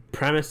with the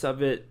premise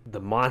of it, the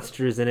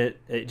monsters in it,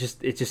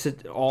 it's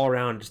just all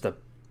around just a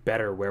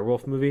better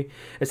werewolf movie.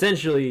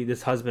 Essentially,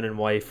 this husband and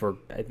wife, or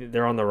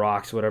they're on the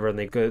rocks, whatever, and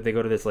they go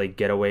to this like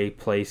getaway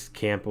place,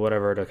 camp or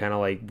whatever, to kind of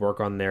like work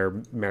on their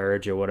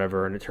marriage or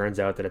whatever. And it turns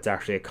out that it's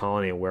actually a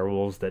colony of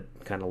werewolves that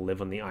kind of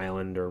live on the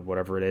island or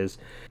whatever it is.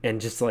 And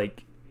just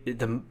like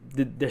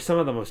they're some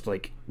of the most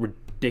like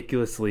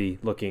ridiculously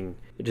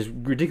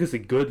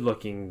good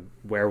looking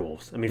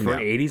werewolves. I mean, for an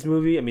 80s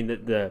movie, I mean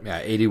the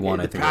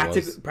 81 I think it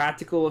was.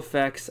 Practical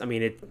effects, I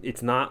mean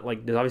it's not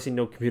like, there's obviously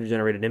no computer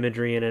generated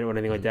imagery in it or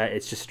anything like that.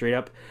 It's just straight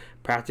up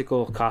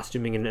practical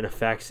costuming and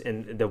effects,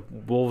 and the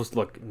wolves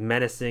look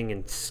menacing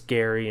and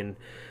scary, and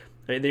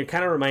I mean, they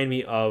kind of remind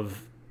me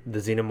of the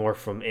xenomorph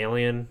from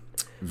Alien.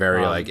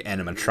 Very like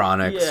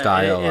animatronic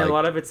style, and a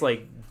lot of it's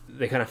like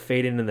they kind of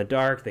fade in the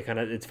dark.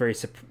 It's very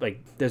like,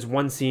 there's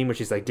one scene where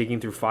she's like digging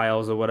through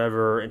files or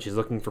whatever, and she's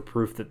looking for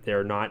proof that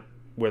they're not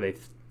where they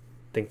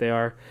think they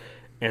are,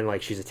 and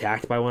like she's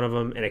attacked by one of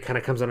them, and it kind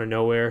of comes out of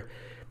nowhere,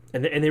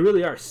 and they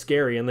really are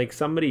scary. And like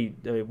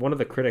one of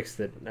the critics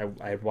that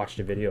I had watched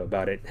a video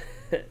about it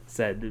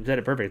said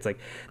it perfect. It's like,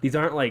 these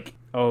aren't like,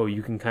 oh,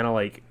 you can kind of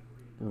like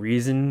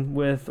reason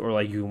with, or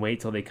like you can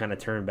wait till they kind of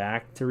turn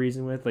back to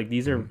reason with. Like,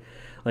 these are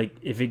like,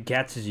 if it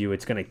catches you,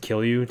 it's gonna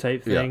kill you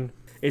type thing. Yeah.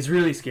 It's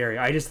really scary.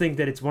 I just think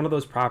that it's one of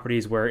those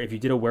properties where if you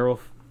did a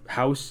werewolf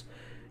house,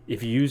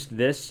 if you used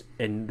this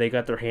and they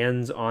got their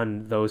hands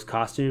on those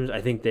costumes,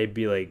 I think they'd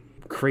be like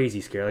crazy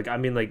scary. Like, I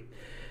mean, like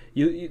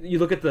you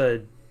look at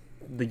the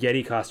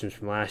Yeti costumes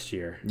from last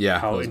year. Yeah,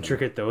 how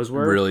intricate those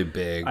were. Really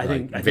big. I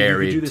think you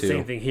could do the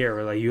same thing here,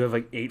 where like you have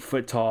like 8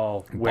 foot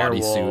tall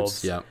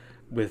werewolves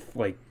with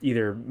like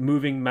either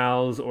moving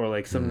mouths or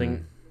like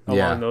something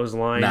along those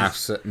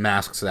lines.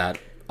 Masks that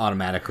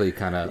automatically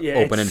kind of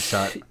open and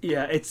shut.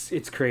 Yeah,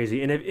 it's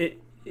crazy. And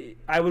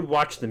I would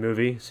watch the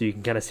movie so you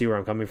can kind of see where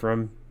I'm coming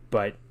from.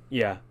 But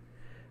yeah,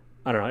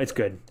 I don't know. It's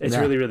good. It's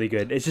really, really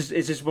good. It's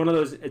just one of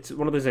those. It's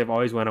one of those I've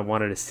always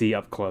wanted to see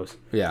up close.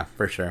 Yeah,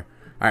 for sure.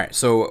 All right,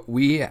 so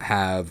we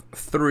have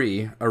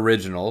 3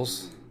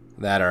 originals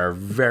that are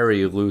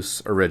very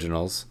loose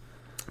originals.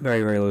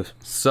 Very, very loose.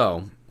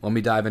 So let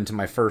me dive into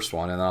my first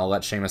one, and then I'll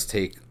let Seamus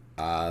take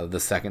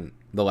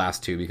the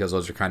last 2, because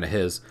those are kind of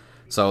his.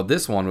 So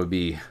this one would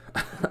be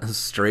a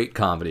straight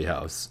comedy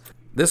house.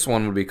 This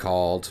one would be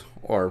called,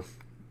 or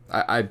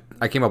I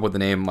came up with the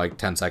name like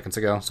 10 seconds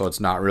ago, so it's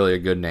not really a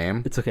good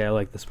name. It's okay, I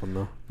like this one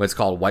though. But it's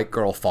called White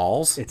Girl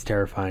Falls. It's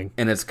terrifying.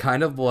 And it's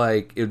kind of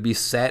like, it would be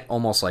set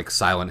almost like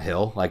Silent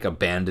Hill, like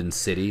abandoned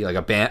city, like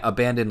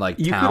abandoned like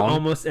town. You could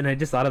almost, and I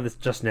just thought of this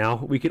just now,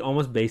 we could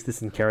almost base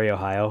this in Cary,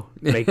 Ohio.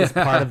 Make this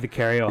part of the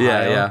Cary,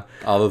 Ohio. Yeah,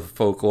 all of the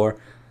folklore.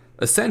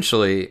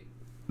 Essentially,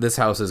 this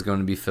house is going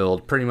to be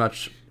filled pretty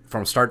much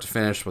from start to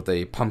finish with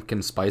a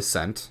pumpkin spice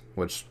scent,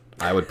 which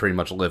I would pretty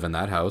much live in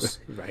that house.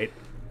 Right.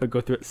 I'll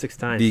go through it 6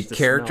 times. The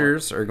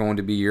characters are going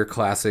to be your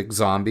classic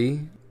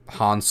zombie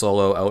Han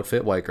Solo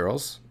outfit white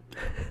girls.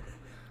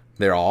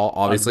 They're all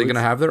obviously going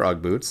to have their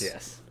Ugg boots.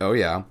 Yes. Oh,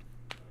 yeah.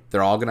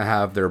 They're all going to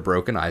have their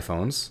broken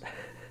iPhones.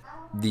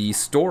 The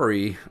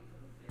story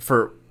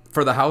for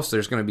the house,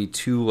 there's going to be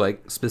 2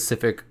 like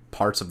specific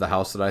parts of the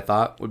house that I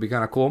thought would be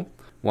kind of cool.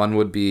 One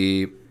would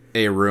be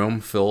a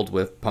room filled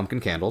with pumpkin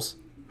candles.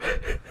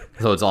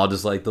 So it's all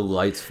just like the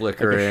lights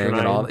flickering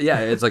and all. Yeah,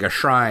 it's like a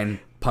shrine,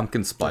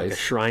 pumpkin spice. Like a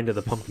shrine to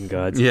the pumpkin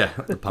gods. Yeah,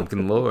 the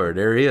pumpkin lord.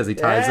 There he is. He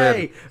ties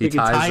in. He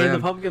ties in the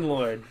pumpkin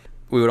lord.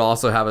 We would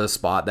also have a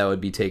spot that would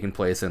be taking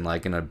place in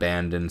like an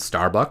abandoned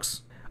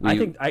Starbucks.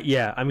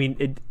 I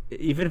mean,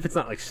 even if it's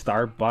not like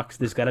Starbucks,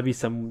 there's got to be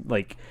some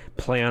like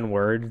play on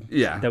word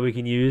that we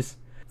can use.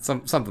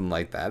 Something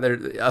like that. A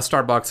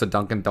Starbucks, a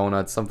Dunkin'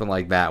 Donuts, something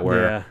like that,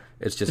 where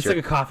it's like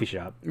a coffee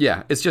shop.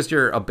 Yeah, it's just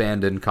your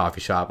abandoned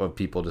coffee shop of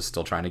people just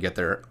still trying to get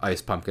their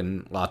iced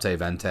pumpkin latte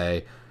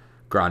venti,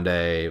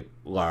 grande,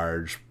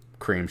 large,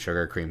 cream,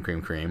 sugar,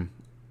 cream,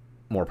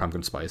 more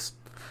pumpkin spice.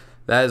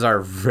 That is our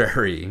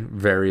very,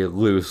 very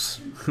loose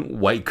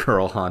white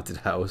girl haunted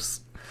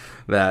house.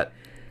 That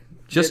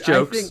just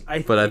jokes,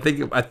 but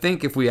I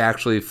think if we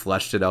actually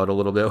fleshed it out a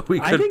little bit, we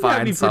could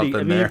find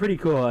something there. Pretty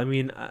cool. I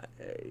mean,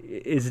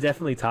 it's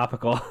definitely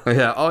topical.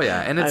 Yeah. Oh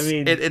yeah, and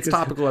it's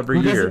topical every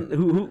year.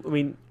 I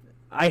mean,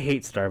 I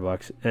hate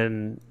Starbucks,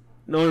 and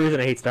the only reason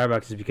I hate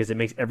Starbucks is because it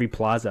makes every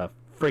plaza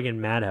friggin'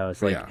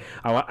 madhouse. Like,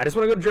 I just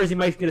want to go to Jersey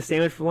Mike's and get a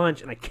sandwich for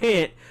lunch, and I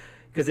can't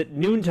because at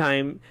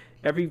noontime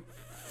every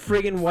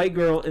friggin' white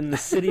girl in the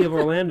city of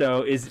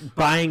Orlando is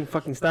buying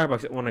fucking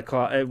Starbucks at 1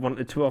 o'clock, at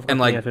 12 o'clock in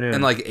the afternoon.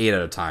 And like 8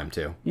 at a time,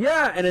 too.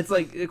 Yeah, and it's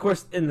like, of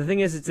course, and the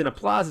thing is, it's in a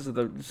plaza,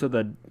 so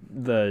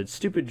the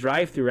stupid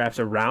drive-through wraps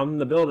around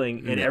the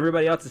building, and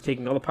everybody else is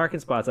taking all the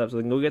parking spots up so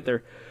they can go get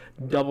their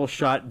double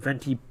shot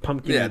venti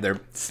pumpkin their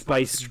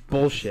spice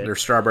bullshit. Their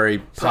strawberry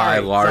pie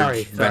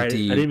large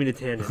venti. I didn't mean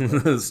to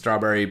tangent.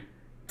 Strawberry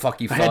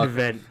fucky fuck.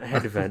 I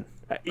had to vent.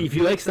 If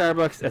you like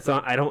Starbucks, that's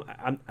on. I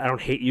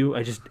don't hate you.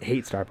 I just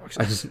hate Starbucks.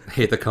 I just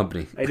hate the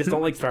company. I just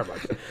don't like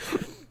Starbucks.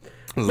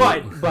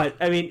 But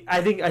I mean,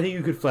 I think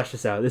you could flesh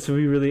this out. This would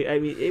be really. I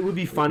mean, it would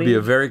be funny. It'd be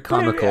a very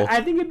comical.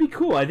 I think it'd be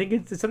cool. I think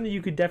it's something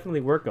you could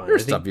definitely work on.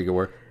 There's stuff you could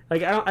work.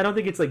 Like I don't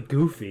think it's like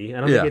goofy. I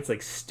don't think it's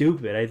like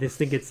stupid. I just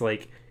think it's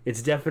like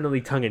it's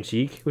definitely tongue in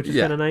cheek, which is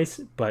kind of nice.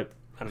 But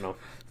I don't know.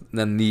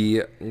 Then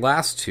the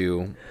last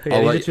 2,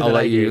 I'll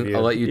let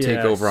you take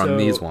over on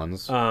these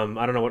ones. I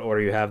don't know what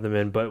order you have them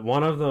in, but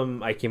one of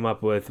them I came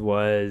up with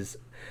was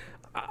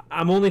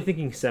I'm only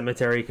thinking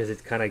cemetery because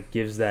it kind of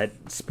gives that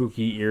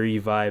spooky,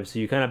 eerie vibe. So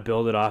you kind of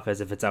build it off as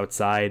if it's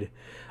outside.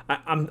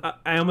 I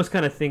almost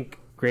kind of think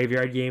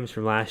graveyard games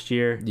from last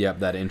year. Yep,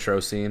 that intro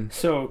scene.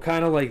 So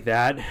kind of like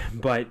that,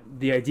 but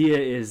the idea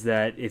is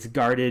that it's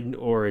guarded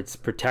or it's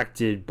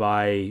protected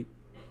by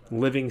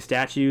living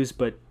statues,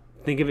 but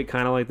think of it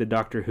kind of like the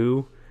Doctor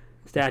Who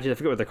statues. I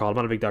forget what they're called. I'm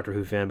not a big Doctor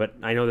Who fan, but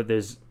I know that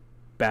there's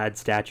bad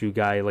statue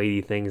guy lady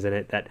things in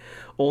it that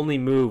only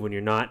move when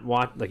you're not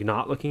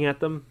looking at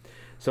them.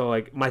 So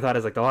like my thought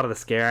is like a lot of the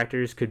scare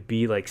actors could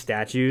be like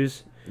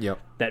statues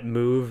that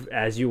move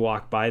as you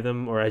walk by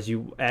them, or as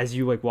you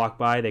like walk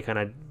by, they kind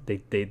of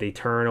they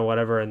turn or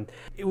whatever, and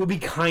it would be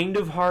kind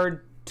of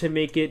hard to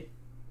make it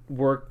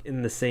work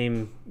in the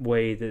same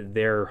way that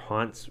their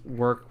haunts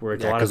work, where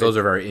it's a lot of because those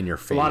are very in your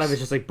face. A lot of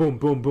it's just like boom,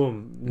 boom,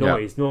 boom,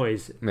 noise.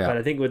 But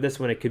I think with this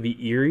one, it could be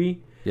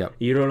eerie. Yep.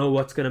 You don't know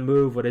what's gonna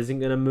move, what isn't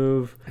gonna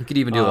move. You could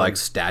even do like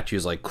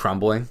statues like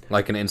crumbling,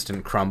 like an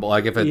instant crumble,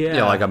 like if it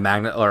like a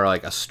magnet or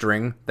like a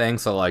string thing.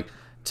 So like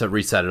to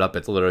reset it up,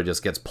 it literally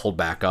just gets pulled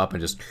back up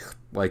and just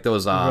like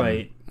those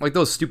like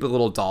those stupid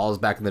little dolls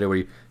back in the day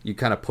where you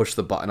kind of push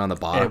the button on the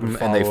bottom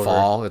and they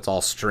fall. It's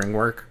all string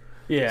work.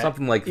 Yeah,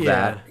 something like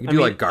that. You can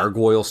do like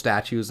gargoyle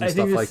statues and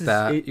stuff like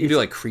that. You can do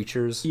like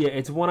creatures. Yeah,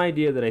 it's one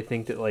idea that I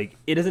think that like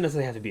it doesn't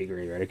necessarily have to be a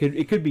graveyard.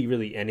 It could be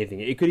really anything.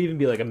 It could even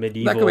be like a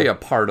medieval. That could be a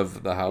part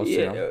of the house.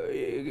 Yeah,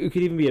 it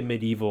could even be a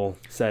medieval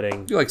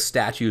setting. Do like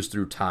statues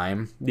through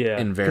time.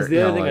 Yeah, because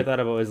the other thing I thought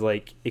about was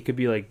like it could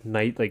be like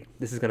knight. Like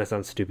this is gonna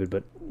sound stupid,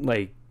 but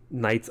like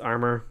knight's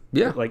armor.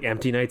 Yeah, like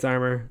empty knight's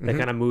armor that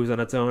kind of moves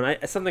on its own.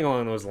 Something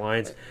along those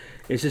lines.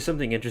 It's just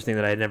something interesting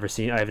that I've never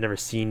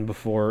seen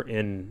before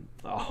in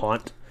a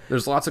haunt.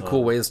 There's lots of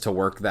cool ways to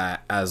work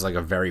that as like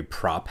a very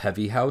prop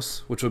heavy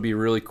house, which would be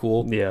really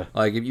cool. Yeah.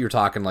 Like if you're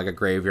talking like a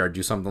graveyard,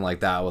 do something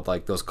like that with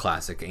like those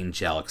classic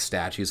angelic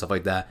statues, stuff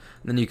like that.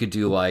 And then you could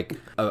do like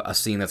a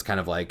scene that's kind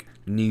of like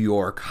New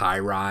York high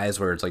rise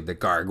where it's like the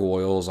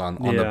gargoyles on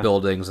the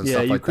buildings and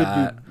stuff like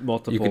that.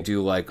 You could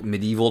do like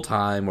medieval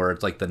time where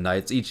it's like the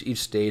knights. Each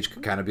stage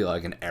could kind of be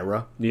like an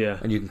era. Yeah.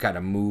 And you can kind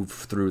of move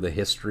through the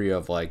history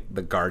of like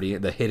the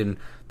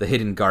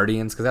hidden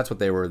guardians, because that's what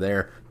they were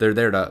there. They're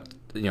there to,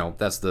 you know,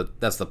 that's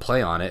the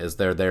play on it, is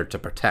they're there to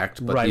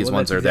protect, but these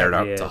ones are there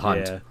to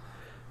hunt.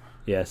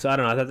 Yeah. So I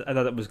don't know. I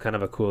thought that was kind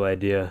of a cool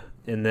idea.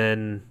 And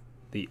then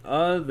The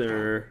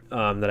other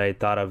that I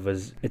thought of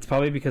was, it's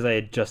probably because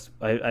I think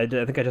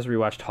I just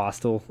rewatched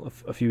Hostel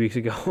a few weeks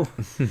ago.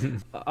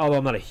 Although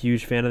I'm not a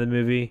huge fan of the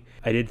movie,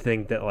 I did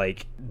think that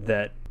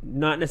that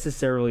not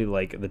necessarily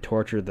like the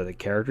torture that the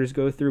characters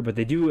go through, but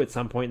they do at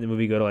some point in the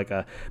movie go to like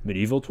a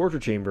medieval torture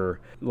chamber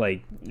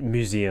like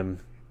museum.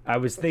 I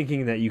was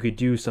thinking that you could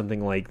do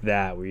something like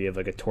that where you have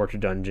like a torture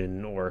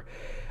dungeon, or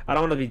I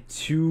don't want to be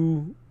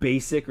too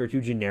basic or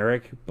too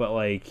generic, but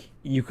like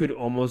you could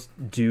almost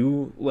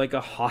do like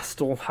a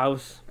hostel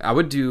house. I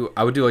would do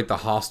like the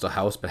hostel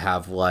house, but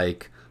have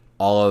like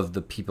all of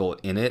the people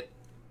in it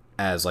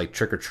as like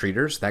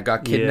trick-or-treaters that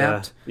got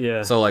kidnapped.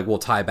 Yeah. So like we'll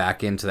tie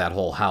back into that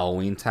whole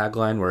Halloween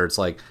tagline where it's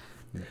like,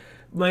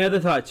 my other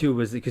thought too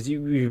was, because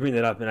you bring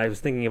that up, and I was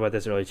thinking about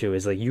this earlier too,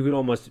 is like we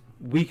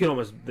could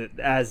almost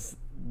as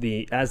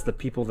the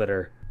people that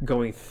are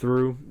going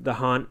through the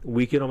haunt,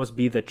 we could almost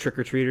be the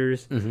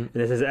trick-or-treaters. And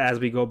this is, as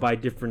we go by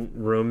different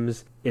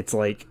rooms, it's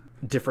like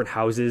different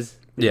houses.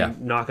 Yeah.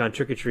 Knock on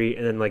trick-or-treat,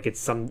 and then like it's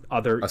some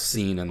other a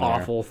scene in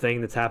awful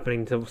thing that's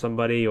happening to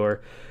somebody,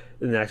 or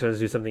the next one is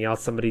do something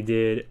else somebody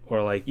did,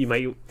 or like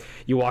you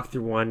walk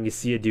through one, you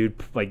see a dude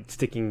like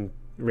sticking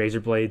razor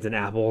blades and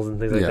apples and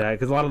things like that,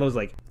 because a lot of those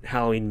like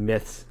Halloween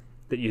myths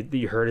that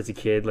you heard as a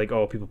kid, like,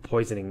 oh, people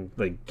poisoning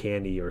like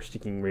candy or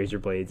sticking razor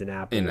blades and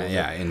apples,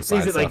 inside things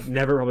that stuff. like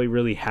never probably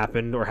really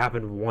happened, or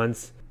happened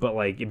once, but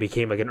like it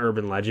became like an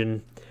urban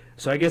legend.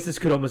 So I guess this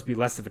could almost be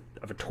less of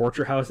a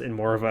torture house and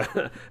more of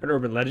an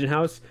urban legend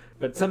house,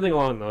 but something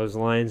along those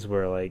lines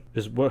where like,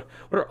 just what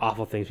are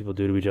awful things people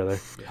do to each other?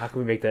 How can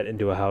we make that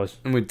into a house?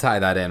 And we'd tie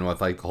that in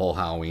with like the whole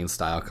Halloween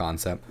style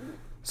concept.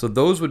 So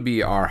those would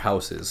be our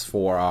houses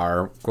for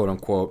our quote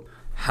unquote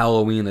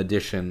Halloween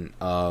edition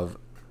of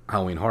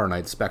Halloween Horror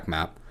Nights spec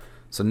map.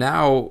 So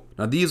now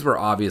these were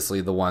obviously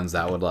the ones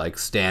that would like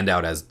stand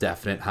out as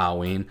definite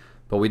Halloween,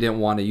 but we didn't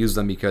want to use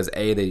them because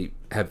A, they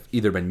have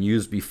either been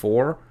used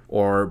before,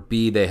 or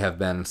B, they have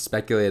been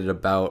speculated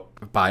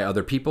about by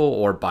other people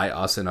or by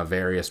us in a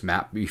various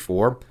map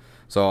before.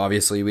 So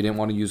obviously we didn't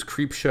want to use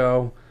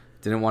Creepshow,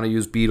 didn't want to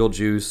use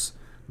Beetlejuice,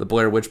 the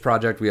Blair Witch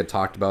Project we had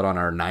talked about on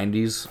our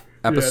 90s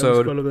episode. Yeah, it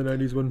was one of the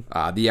 90s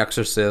one. The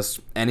Exorcist,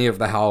 any of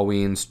the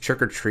Halloweens,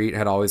 Trick or Treat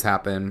had always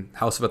happened.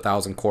 House of a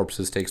Thousand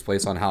Corpses takes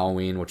place on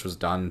Halloween, which was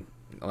done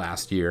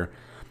last year.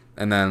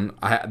 And then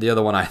the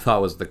other one I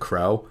thought was The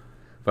Crow,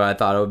 but I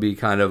thought it would be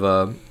kind of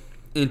a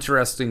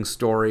interesting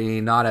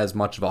story, not as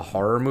much of a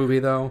horror movie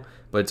though,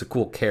 but it's a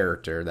cool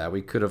character that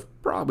we could have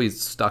probably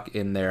stuck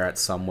in there at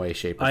some way,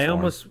 shape, or form. I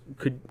almost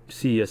could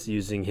see us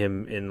using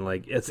him in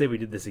like, let's say we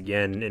did this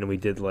again and we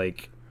did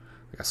like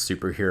a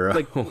superhero,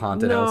 like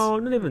haunted house. No,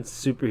 not even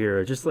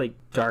superhero, just like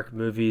dark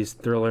movies,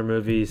 thriller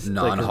movies,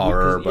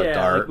 non-horror, like, but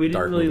dark. Like we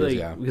didn't really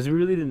movies, because we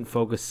really didn't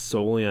focus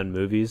solely on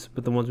movies,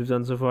 but the ones we've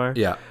done so far.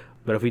 Yeah.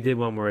 But if we did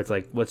one where it's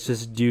like, let's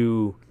just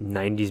do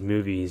 90s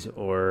movies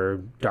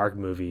or dark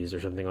movies or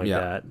something like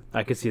that,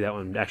 I could see that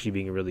one actually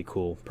being a really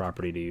cool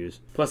property to use.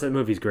 Plus, that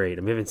movie's great.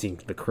 I mean, we haven't seen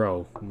The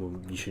Crow.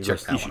 You should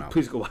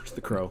please go watch The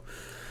Crow.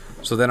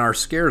 So then our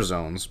scare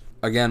zones.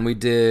 Again, we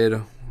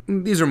did...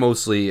 These are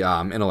mostly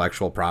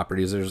intellectual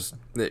properties.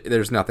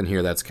 There's nothing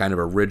here that's kind of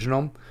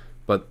original,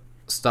 but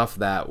stuff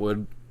that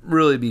would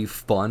really be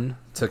fun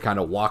to kind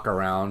of walk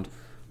around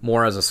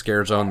more as a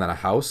scare zone than a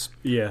house.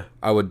 Yeah.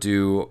 I would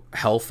do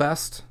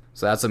Hellfest.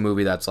 So that's a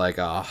movie that's like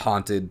a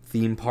haunted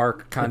theme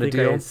park kind of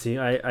deal.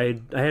 I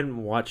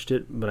hadn't watched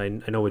it, but I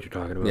know what you're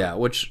talking about. Yeah,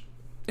 which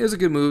is a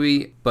good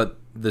movie, but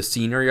the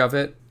scenery of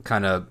it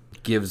kind of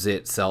gives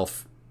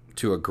itself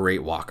to a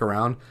great walk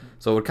around.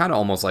 So it kind of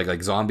almost like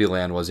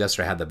Zombieland was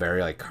yesterday, had the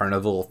very like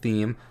carnival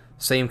theme.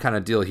 Same kind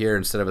of deal here.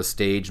 Instead of a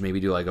stage, maybe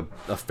do like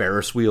a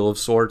Ferris wheel of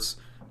sorts,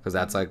 because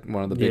that's like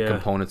one of the big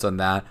components on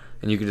that.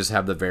 And you could just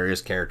have the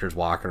various characters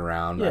walking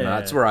around. And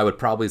that's where I would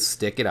probably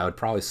stick it. I would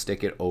probably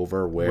stick it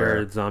over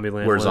where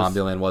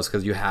Zombieland was,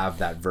 because you have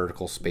that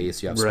vertical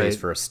space. You have space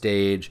for a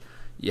stage.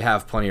 You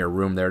have plenty of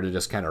room there to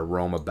just kind of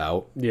roam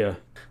about. Yeah.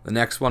 The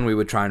next one, we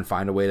would try and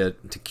find a way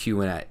to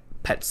queue in at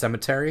Pet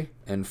Cemetery.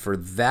 And for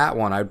that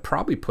one, I'd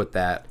probably put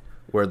that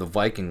where the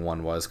Viking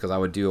one was, because I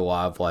would do a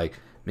lot of like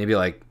maybe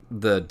like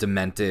the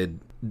demented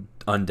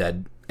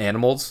undead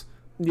animals.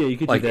 Yeah, you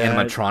could like do that.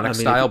 animatronic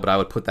style, but I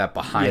would put that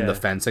behind the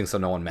fencing so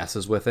no one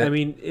messes with it. I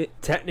mean,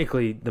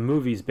 technically, the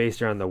movie's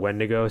based around the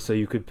Wendigo, so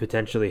you could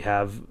potentially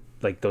have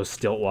like those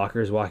stilt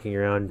walkers walking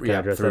around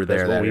dressed up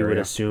as what we would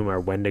assume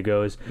are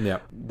Wendigos. Yeah.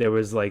 There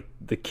was like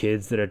the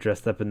kids that are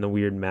dressed up in the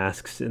weird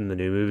masks in the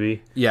new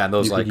movie. Yeah, and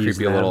those like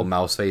creepy little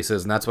mouse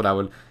faces, and that's what I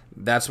would...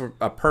 That's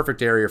a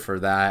perfect area for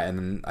that.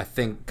 And I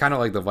think kind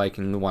of like the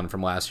Viking one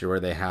from last year, where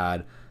they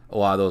had a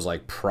lot of those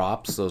like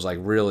props, those like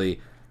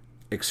really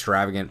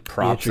extravagant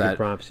props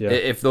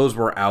if those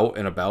were out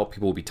and about,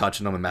 people would be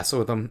touching them and messing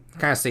with them.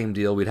 Kind of same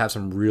deal. We'd have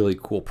some really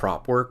cool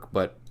prop work,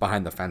 but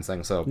behind the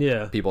fencing, so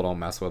people don't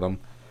mess with them.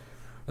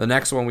 The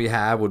next one we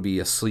have would be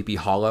a Sleepy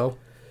Hollow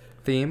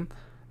theme.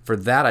 For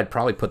that, I'd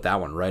probably put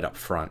that one right up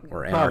front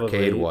where An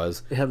Arcade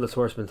was. Headless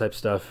Horseman type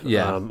stuff.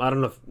 Yeah. I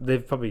don't know if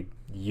they've probably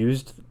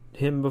used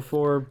him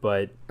before,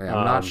 but Yeah,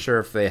 I'm not sure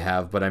if they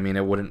have, but I mean,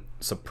 it wouldn't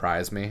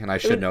surprise me, and I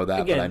should know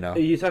that, again, but I know.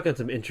 You talk about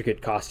some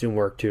intricate costume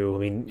work too. I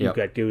mean, you've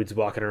got dudes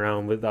walking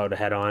around without a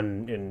head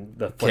on and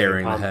the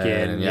Carrying the pumpkin.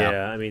 head, and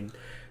I mean,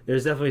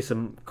 there's definitely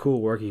some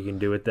cool work you can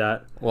do with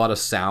that. A lot of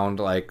sound,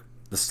 like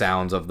the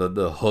sounds of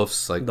the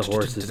hoofs, like the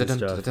horses and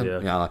stuff.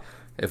 Yeah, like,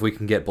 if we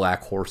can get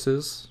black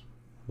horses,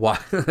 why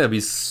that'd be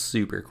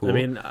super cool. I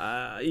mean,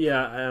 I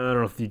don't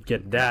know if you'd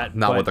get that.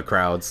 Not with the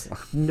crowds.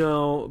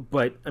 No,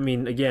 but I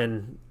mean,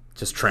 again,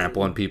 just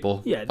trampling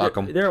people. Yeah, fuck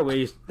them. There are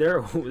ways. There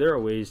are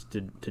ways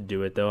to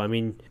do it though. I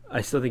mean,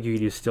 I still think you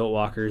could use stilt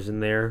walkers in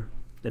there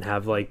and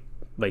have like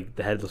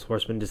the headless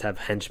horseman just have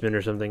henchmen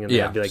or something, and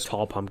they'd be like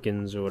tall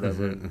pumpkins or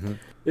whatever. Mm-hmm.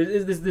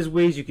 There's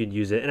ways you could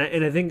use it,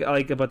 and I think I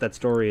like about that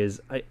story is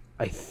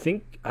I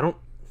think I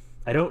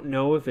don't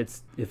know if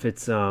it's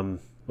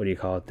what do you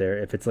call it there,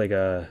 if it's like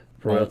a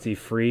royalty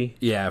free.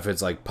 Yeah, if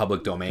it's like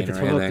public domain if it's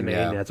or public anything.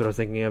 Domain, Yeah, that's what I was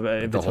thinking of.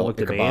 If the it's whole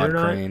public domain or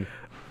not. crane.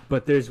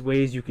 But there's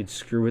ways you could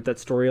screw with that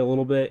story a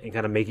little bit and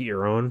kind of make it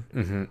your own.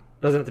 Mm-hmm.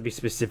 Doesn't have to be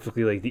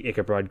specifically like the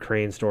Ichabod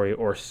Crane story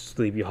or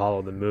Sleepy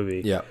Hollow the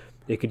movie. Yeah,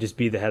 it could just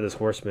be the Headless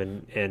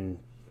Horseman and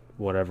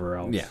whatever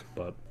else. Yeah,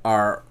 but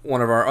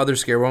one of our other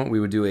scare one, we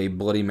would do a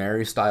Bloody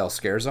Mary style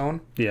scare zone.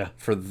 Yeah,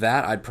 for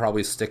that I'd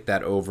probably stick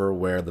that over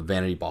where the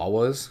Vanity Ball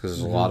was, because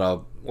there's a lot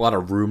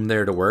of room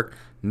there to work.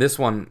 And this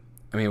one,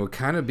 I mean, it would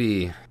kind of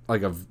be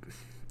like I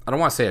don't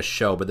want to say a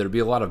show, but there'd be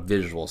a lot of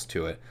visuals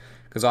to it.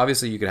 Because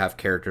obviously you could have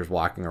characters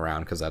walking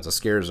around because that's a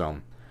scare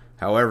zone.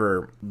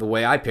 However, the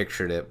way I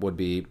pictured it would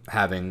be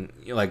having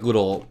like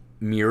little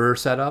mirror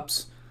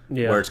setups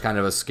where it's kind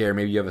of a scare.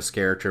 Maybe you have a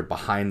character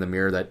behind the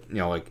mirror that,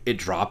 like it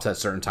drops at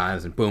certain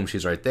times and boom,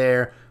 she's right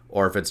there.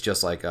 Or if it's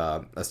just like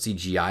a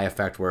CGI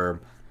effect where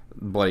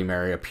Bloody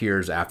Mary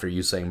appears after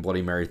you saying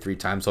Bloody Mary 3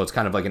 times. So it's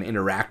kind of like an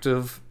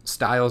interactive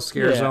style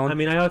scare zone. I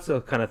mean, I also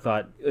kind of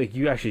thought, like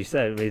you actually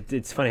said,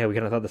 it's funny how we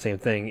kind of thought the same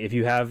thing. If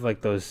you have like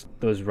those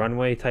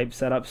runway type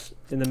setups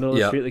in the middle of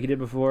the street like you did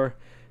before,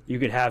 you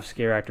could have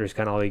scare actors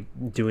kind of like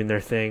doing their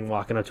thing,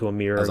 walking up to a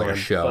mirror, as like a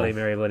show. Bloody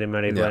Mary, Bloody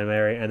Mary, Bloody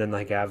Mary, and then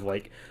like have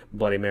like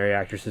Bloody Mary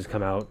actresses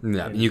come out.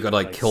 Yeah, you could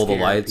like kill the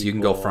lights. People. You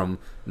can go from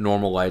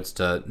normal lights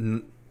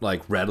to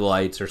like red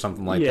lights or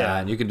something like that,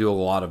 and you can do a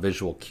lot of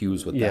visual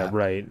cues with that. Yeah,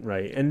 right.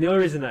 And the only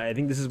reason I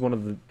think this is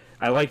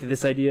I liked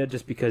this idea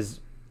just because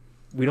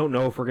we don't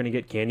know if we're going to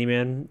get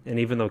Candyman, and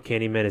even though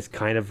Candyman is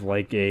kind of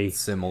like a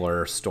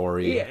similar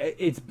story,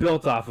 it's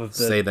built off of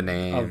the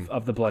name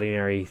of the Bloody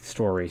Mary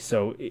story,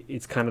 so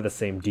it's kind of the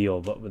same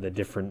deal but with a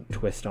different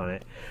twist on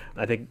it.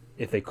 I think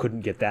if they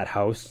couldn't get that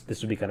house,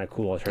 this would be kind of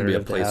cool alternative.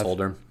 It'd be a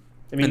placeholder.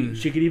 I mean,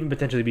 she could even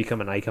potentially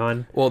become an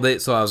icon. Well,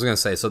 so I was going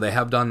to say, so they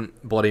have done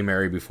Bloody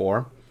Mary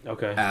before.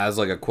 Okay. As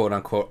like a quote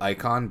unquote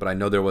icon, but I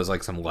know there was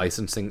like some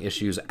licensing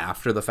issues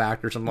after the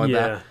fact or something like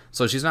that.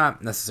 So she's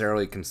not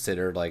necessarily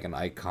considered like an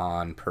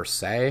icon per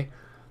se.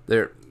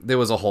 There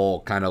was a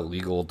whole kind of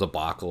legal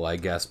debacle, I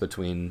guess,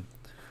 between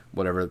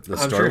whatever the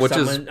story,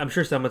 I'm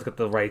sure someone's got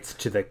the rights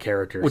to the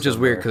character, which is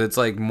weird because it's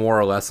like more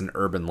or less an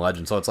urban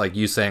legend. So it's like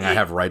you saying I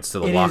have rights to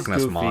the Loch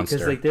Ness monster.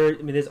 Because like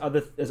there's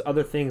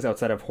other things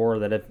outside of horror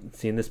that I've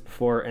seen this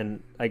before,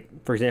 and like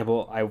for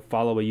example, I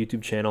follow a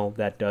YouTube channel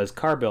that does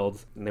car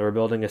builds, and they were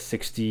building a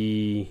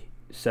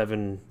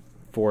 '67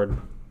 Ford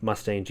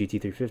Mustang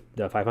GT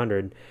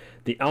 500,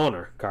 the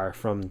Eleanor car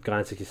from Gone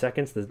in 60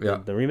 Seconds, the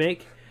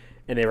remake.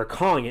 And they were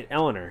calling it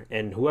Eleanor,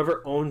 and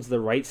whoever owns the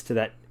rights to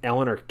that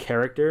Eleanor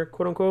character,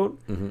 quote unquote,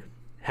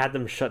 had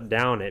them shut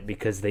down it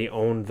because they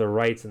owned the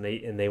rights and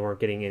they weren't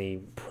getting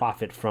any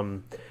profit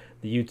from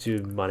the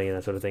YouTube money and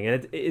that sort of thing.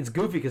 And it's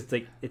goofy because it's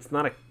like it's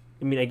not a.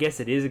 I mean, I guess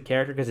it is a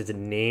character because it's a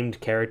named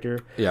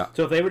character. Yeah.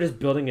 So if they were just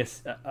building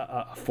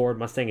a Ford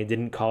Mustang and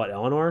didn't call it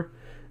Eleanor,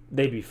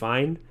 they'd be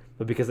fine.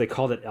 But because they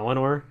called it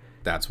Eleanor,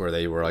 that's where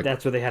they were like.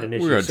 That's where they had an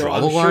issue. We're gonna draw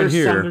the line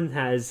here. Someone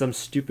has some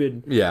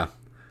stupid. Yeah.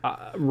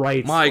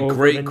 Rights. My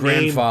great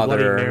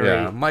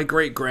grandfather, my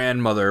great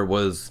grandmother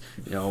was,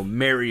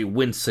 Mary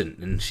Winston,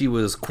 and she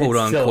was quote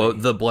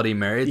unquote the Bloody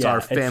Mary. It's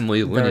our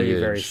family lineage. Very,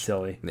 very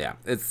silly. Yeah,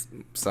 it's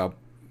so.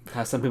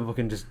 How some people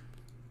can just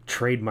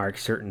trademark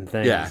certain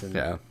things.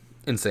 Yeah,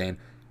 insane.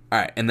 All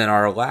right, and then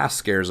our last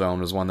scare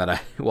zone was one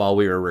that while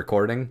we were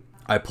recording,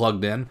 I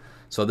plugged in.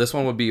 So this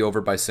one would be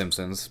over by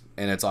Simpsons,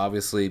 and it's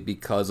obviously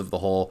because of the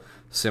whole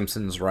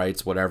Simpsons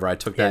rights, whatever. I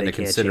took that into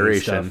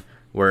consideration.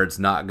 Where it's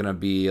not gonna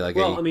be like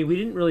I mean, we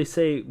didn't really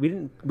say we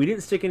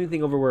didn't stick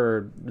anything over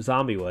where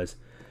Zombie was.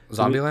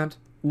 Zombieland?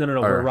 No,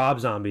 where Rob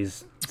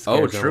Zombie's.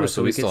 Oh, true.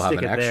 So we still have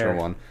an extra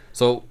one.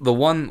 So the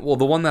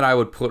one that I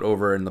would put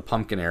over in the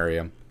pumpkin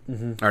area,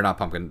 or not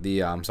pumpkin, the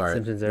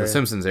the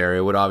Simpsons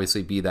area would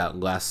obviously be that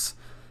less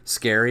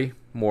scary,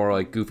 more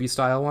like goofy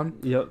style one.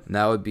 Yep. And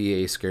that would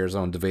be a scare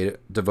zone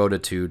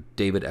devoted to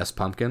David S.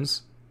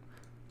 Pumpkins.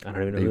 I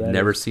don't even know who that is. You've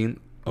never seen.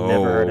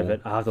 Never heard of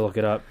it. I'll have to look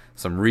it up.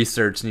 Some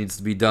research needs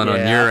to be done on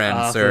your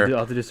end, sir. I'll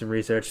have to do some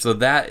research. So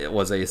that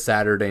was a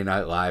Saturday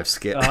Night Live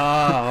skit.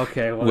 Oh,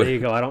 okay. Well, there you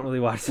go. I don't really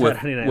watch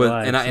Saturday Night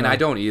Live. And I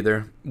don't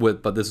either.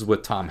 But this is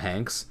with Tom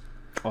Hanks.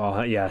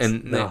 Oh yes,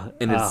 and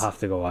I'll have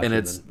to go watch it.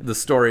 And the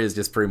story is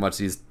just pretty much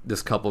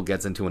this couple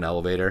gets into an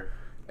elevator,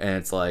 and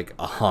it's like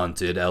a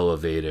haunted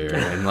elevator,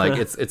 and like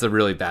it's a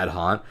really bad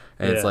haunt,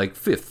 and it's like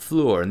 5th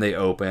floor, and they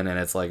open, and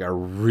it's like a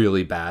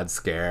really bad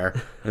scare,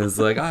 and it's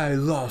like I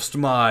lost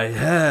my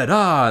head,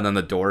 and then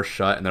the door's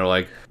shut, and they're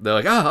like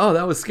oh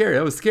that was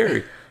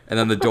scary, and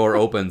then the door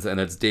opens, and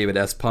it's David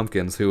S.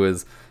 Pumpkins, who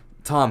is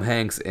Tom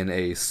Hanks in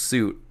a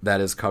suit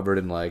that is covered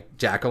in like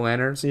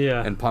jack-o'-lanterns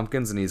and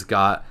pumpkins, and he's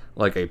got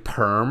like a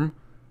perm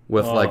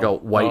with like a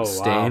white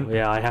stain. Wow.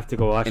 Yeah, I have to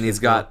go watch. And he's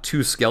got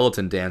 2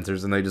 skeleton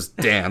dancers, and they just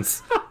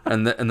dance,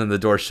 and then the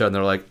door's shut, and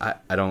they're like,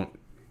 I don't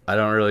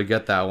really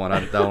get that one.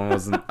 That one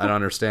wasn't. I don't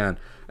understand.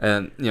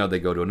 And they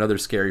go to another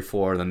scary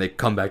floor, and then they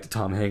come back to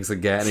Tom Hanks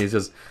again, and he's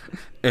just,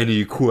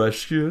 any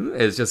question?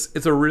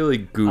 It's a really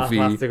goofy.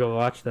 I'll have to go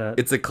watch that.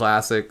 It's a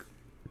classic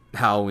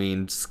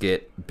Halloween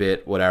skit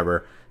bit,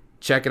 whatever.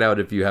 Check it out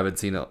if you haven't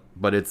seen it,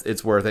 but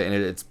it's worth it, and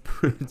it's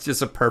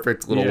just a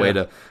perfect little way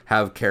to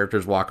have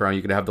characters walk around.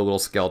 You can have the little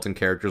skeleton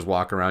characters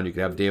walk around. You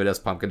can have David S.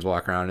 Pumpkins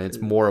walk around, and it's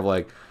more of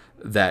like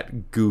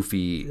that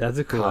goofy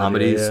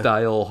comedy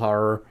style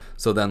horror.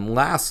 So then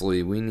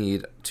lastly, we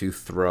need to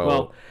throw...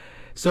 Well,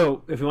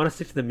 so if you want to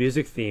stick to the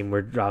music theme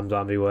where Rob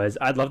Zombie was,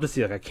 I'd love to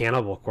see like a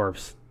Cannibal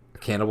Corpse.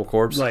 Cannibal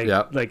Corpse, like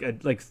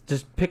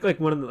just pick like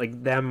one of the,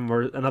 like them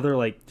or another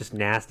like just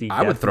nasty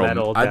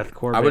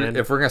deathcore band.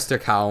 If we're gonna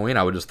stick Halloween,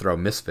 I would just throw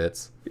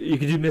Misfits. You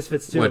could do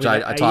Misfits too, which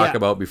I talk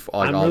about before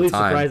all the time. I'm really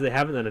surprised they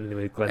haven't done anything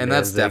with Glenn and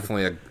Danzig. That's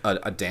definitely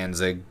a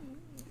Danzig.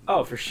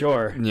 Oh, for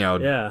sure.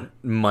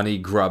 Money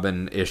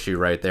grubbing issue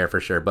right there for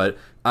sure. But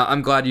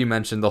I'm glad you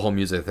mentioned the whole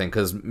music thing,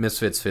 because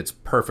Misfits fits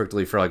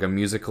perfectly for like a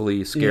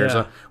musically scare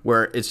zone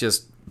where it's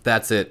just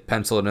that's it.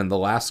 Pencil it in. The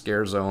last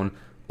scare zone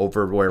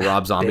over where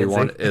Rob Zombie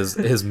one is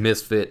his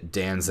Misfit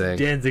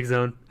Danzig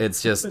zone.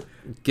 It's just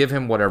give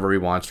him whatever he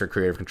wants for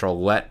creative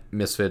control. Let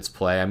Misfits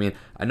play. I mean,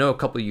 I know a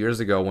couple of years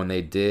ago when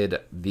they did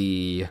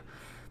the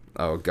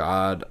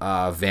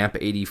Vamp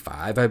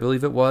 85, I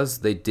believe it was,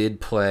 they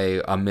did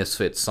play a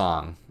Misfit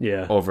song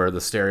over the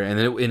stereo, and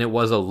it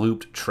was a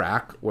looped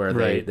track where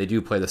they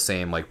do play the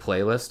same like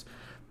playlist.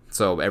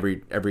 So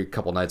every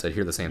couple nights I'd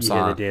hear the same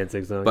song. The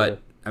Danzig song. But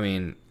I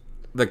mean,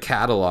 the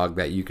catalog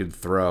that you could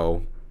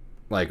throw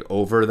like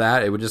over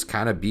that, it would just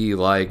kind of be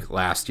like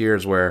last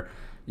year's, where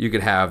you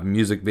could have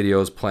music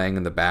videos playing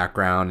in the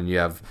background, and you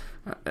have,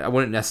 I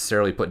wouldn't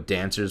necessarily put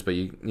dancers, but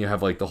you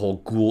have like the whole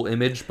ghoul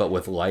image, but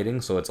with lighting,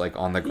 so it's like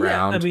on the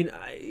ground. I mean,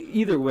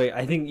 either way,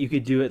 I think you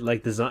could do it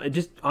like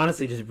just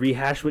honestly just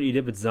rehash what you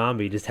did with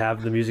Zombie. Just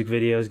have the music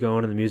videos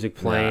going and the music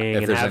playing,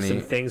 and have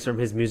some things from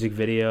his music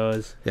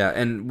videos. Yeah,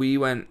 and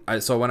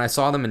so when I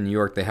saw them in New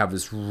York, they have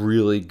this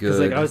really good.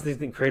 Like I was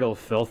thinking, Cradle of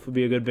Filth would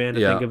be a good band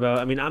to think about.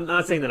 I mean, I'm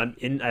not saying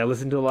that I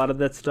listen to a lot of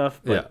that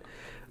stuff, but.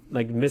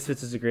 Like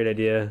Misfits is a great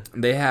idea.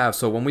 They have,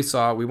 so when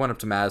we went up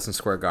to Madison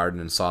Square Garden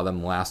and saw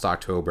them last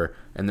October,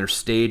 and their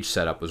stage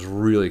setup was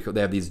really cool.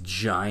 They have these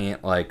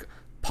giant like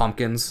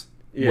pumpkins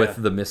with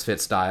the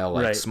Misfit style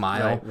like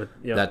smile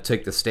that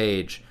took the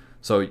stage.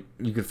 So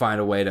you could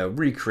find a way to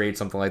recreate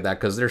something like that,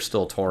 because they're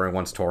still touring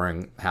once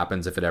touring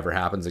happens, if it ever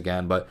happens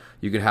again. But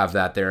you could have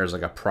that there as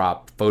like a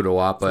prop photo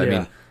op. But I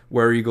mean,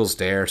 Where Eagles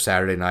Dare,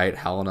 Saturday Night,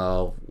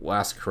 Helena,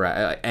 Last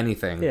Correct,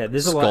 anything. Yeah,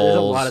 there's a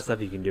lot of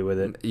stuff you can do with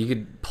it. You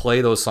could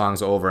play those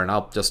songs over, and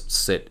I'll just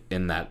sit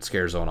in that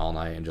scare zone all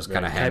night and just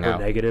kind of hang out.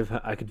 Typo Negative,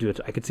 I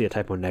could see a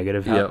Typo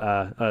Negative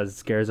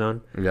scare zone.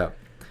 Yeah.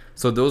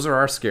 So those are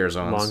our scare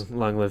zones.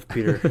 Long live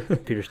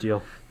Peter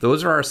Steele.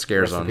 Those are our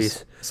scare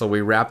zones. So we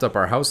wrapped up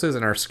our houses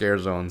and our scare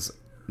zones.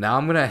 Now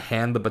I'm going to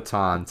hand the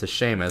baton to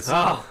Seamus,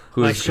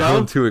 who is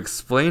going to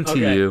explain to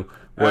you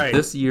what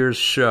this year's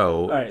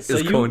show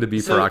is going to be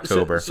for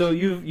October. So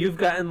you've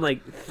gotten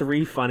like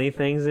 3 funny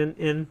things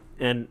in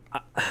and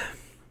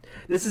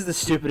this is the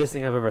stupidest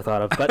thing I've ever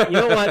thought of. But you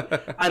know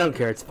what? I don't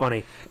care. It's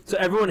funny. So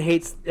everyone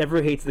hates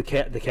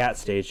the cat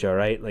stage show,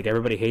 right? Like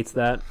everybody hates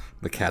that.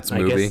 The Cats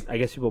movie. I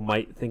guess people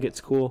might think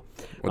it's cool.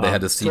 Where they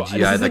had to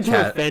CGI the cat.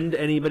 To offend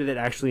anybody that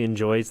actually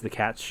enjoys the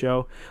Cats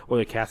show or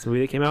the Cats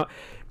movie that came out.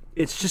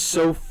 It's just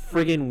so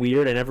friggin'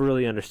 weird. I never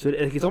really understood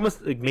it. It's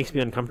almost makes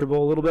me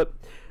uncomfortable a little bit.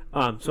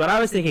 So what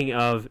I was thinking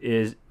of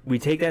is we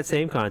take that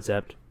same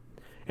concept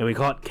and we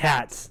call it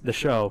Cats, the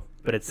show,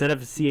 but instead of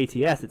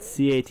CATS, it's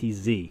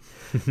CATZ.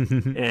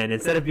 And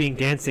instead of being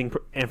dancing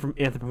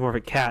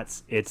anthropomorphic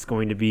cats, it's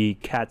going to be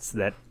cats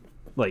that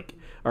like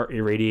are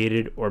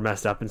irradiated or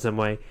messed up in some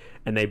way,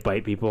 and they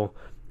bite people,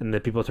 and the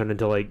people turn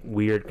into like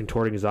weird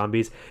contorting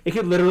zombies. It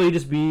could literally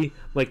just be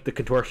like the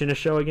Contortionist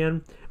show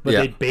again, but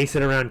they base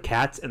it around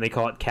cats, and they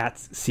call it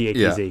Cats CATZ.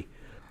 Yeah.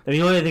 And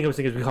the only thing I was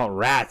thinking is we call it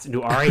Rats and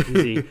do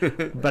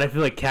RATZ, but I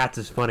feel like Cats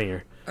is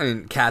funnier. I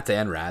mean, cats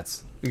and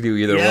rats. You can do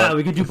either one. Yeah,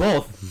 we could do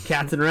both.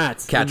 Cats and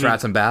rats. Cats,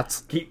 rats, and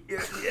bats.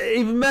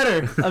 Even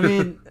better. I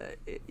mean,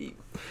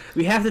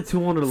 we have to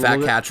tool it a little bit.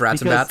 Fat cats,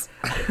 rats, and bats.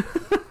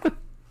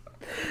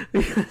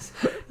 Because,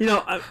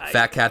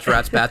 fat cats,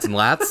 rats, bats, and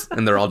lats,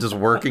 and they're all just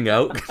working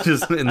out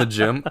just in the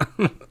gym.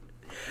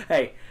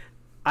 Hey,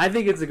 I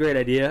think it's a great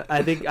idea.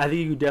 I think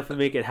you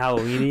definitely make it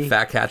Halloween-y.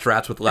 Fat cats,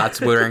 rats with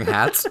lots wearing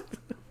hats.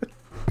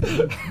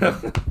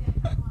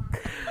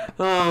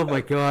 Oh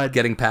my god.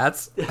 Getting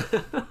pats?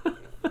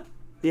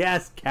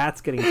 Yes,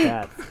 cats getting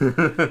pats.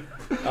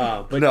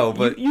 But no,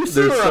 but you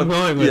see where I'm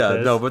going with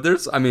this. No, but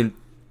there's, I mean,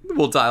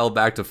 we'll dial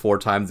back to 4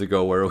 times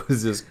ago where it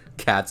was just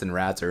cats and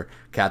rats, or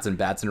cats and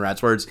bats and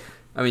rats, where it's,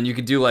 I mean, you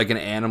could do like an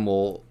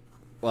animal,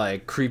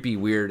 like creepy,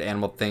 weird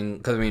animal thing,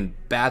 because I mean,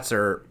 bats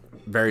are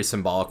very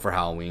symbolic for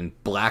Halloween.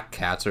 Black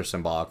cats are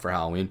symbolic for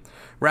Halloween.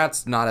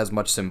 Rats, not as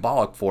much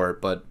symbolic for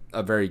it, but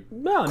a very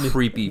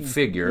creepy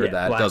figure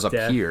that does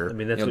appear. I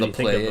mean, that's what you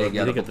think of.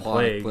 You think of the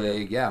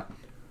plague. Yeah.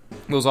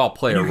 Those all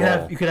play a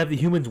role. You could have the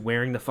humans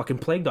wearing the fucking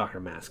plague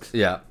doctor masks.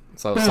 Yeah,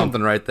 so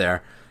something right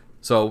there.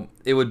 So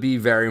it would be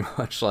very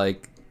much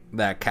like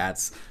that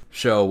Cats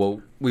show.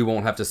 Well, we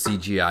won't have to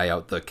CGI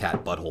out the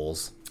cat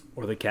buttholes.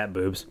 Or the cat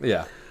boobs.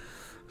 Yeah.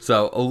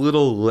 So a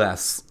little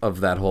less of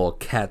that whole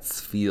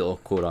Cats feel,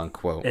 quote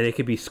unquote. And it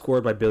could be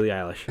scored by Billie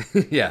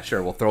Eilish. Yeah,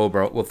 sure. We'll throw a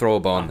bone there.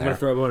 I'm gonna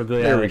throw a bone to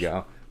Billie Eilish. There we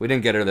go. We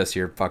didn't get her this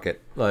year. Fuck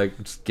it.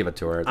 Like, just give it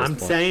to her. At this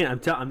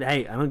point.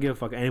 Hey, I don't give a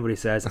fuck what anybody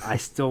says. I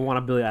still want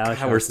a Billie Eilish.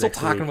 God, we're still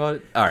talking about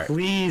it. All right,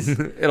 please,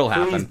 it'll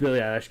happen. Please, Billie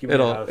Eilish, give me a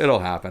house. It'll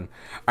happen.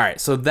 All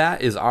right, so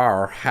that is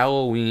our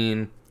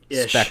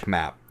Halloween-ish spec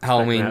map.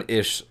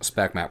 Halloween-ish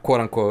spec map, quote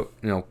unquote.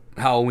 You know,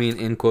 Halloween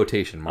in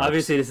quotation marks.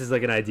 Obviously, this is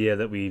like an idea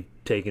that we've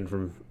taken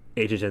from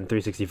HHN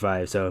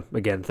 365. So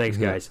again, thanks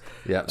guys.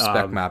 Yeah,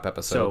 spec map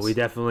episodes. So we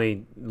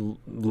definitely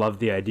love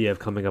the idea of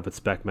coming up with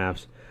spec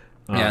maps.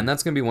 Yeah, and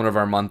that's going to be one of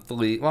our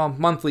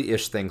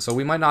monthly-ish things. So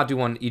we might not do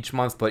one each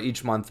month, but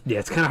each month... Yeah,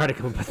 it's kind of hard to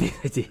come up with these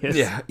ideas.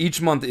 Yeah,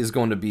 each month is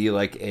going to be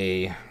like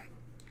a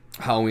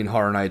Halloween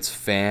Horror Nights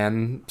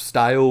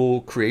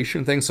fan-style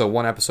creation thing. So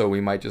one episode,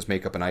 we might just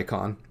make up an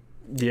icon.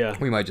 Yeah.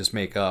 We might just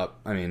make up...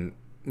 I mean,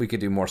 we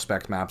could do more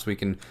spec maps. We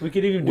can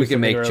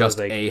make just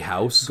like a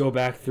house. Go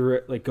back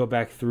through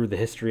the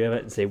history of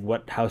it and say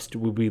what house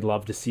would we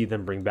love to see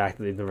them bring back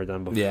that they've never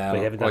done before. Yeah, they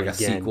haven't done like a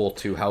sequel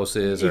to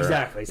Houses.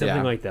 Exactly,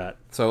 something like that.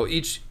 So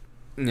each,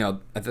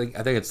 I think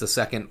it's the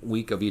second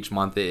week of each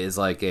month is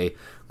like a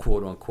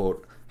quote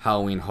unquote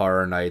Halloween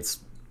Horror Nights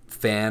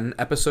fan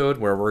episode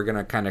where we're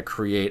gonna kind of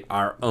create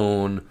our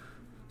own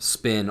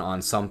spin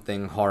on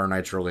something Horror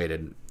Nights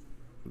related,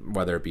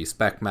 whether it be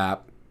spec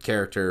map,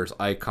 characters,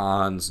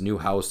 icons, new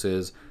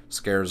houses,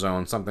 scare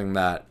zone, something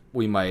that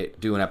we might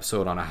do an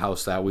episode on a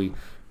house that we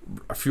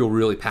feel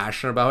really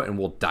passionate about, and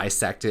we'll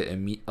dissect it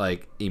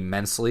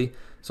immensely.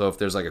 So if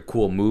there's like a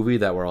cool movie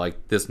that we're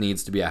like, this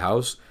needs to be a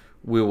house,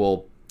 we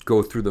will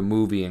go through the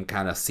movie and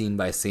kind of scene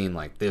by scene,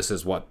 like this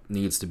is what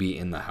needs to be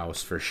in the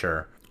house for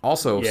sure.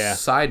 Also,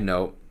 side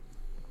note,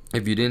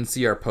 if you didn't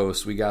see our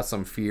post, we got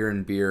some Fear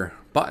and Beer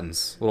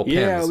buttons, little pins.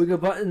 Yeah, we got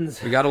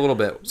buttons. We got a little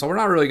bit. So we're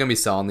not really going to be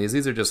selling these.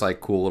 These are just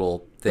like cool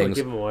little things.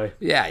 Give them away.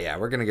 Yeah,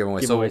 we're going to give them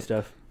away. Give away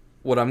stuff.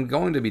 What I'm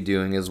going to be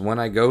doing is when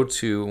I go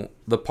to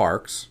the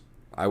parks,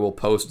 I will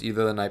post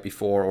either the night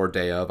before or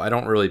day of. I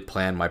don't really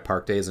plan my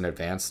park days in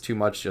advance too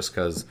much just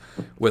because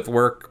with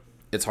work,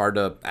 it's hard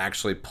to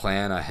actually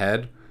plan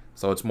ahead.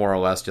 So it's more or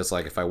less just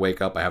like if I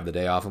wake up, I have the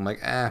day off. I'm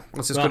like,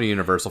 let's just go to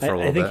Universal for a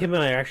little bit. I think him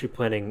and I are actually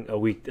planning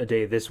a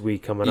day this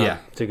week coming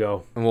up to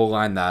go. And we'll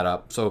line that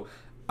up. So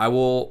I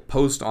will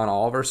post on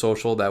all of our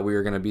social that we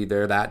are going to be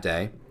there that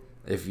day.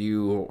 If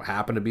you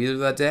happen to be there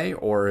that day,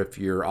 or if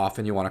you're off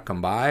and you want to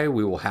come by,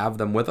 we will have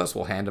them with us.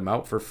 We'll hand them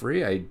out for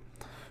free. I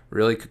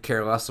really could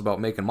care less about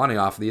making money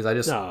off of these. I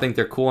just think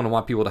they're cool and I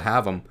want people to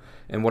have them.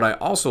 And what I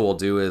also will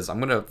do is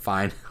I'm going to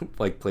find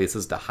like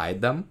places to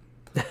hide them.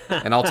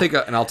 And I'll take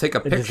a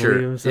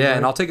picture. Yeah,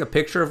 and I'll take a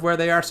picture of where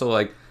they are. So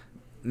like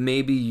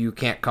maybe you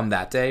can't come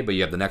that day, but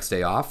you have the next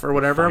day off or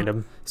whatever. Find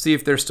them. See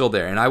if they're still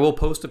there. And I will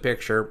post a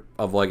picture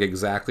of like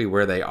exactly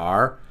where they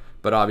are.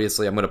 But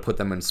obviously I'm going to put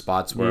them in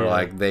spots where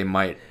like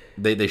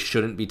they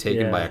shouldn't be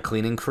taken by a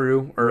cleaning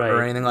crew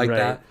or anything like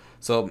that.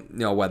 So,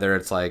 whether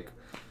it's like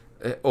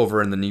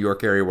over in the New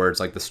York area where it's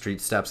like the street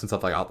steps and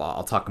stuff, like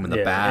I'll tuck them in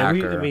the back.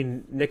 And I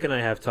mean, Nick and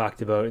I have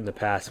talked about in the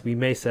past, we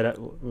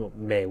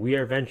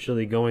are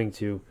eventually going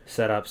to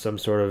set up some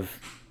sort of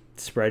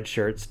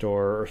Spreadshirt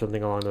store or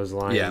something along those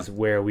lines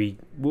where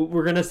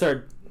we're going to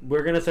start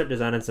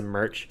designing some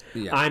merch.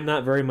 Yeah. I'm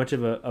not very much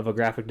of a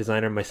graphic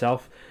designer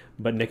myself,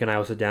 but Nick and I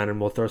will sit down and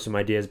we'll throw some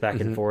ideas back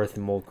and forth,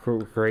 and we'll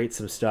create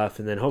some stuff,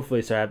 and then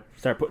hopefully start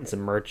putting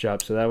some merch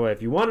up. So that way,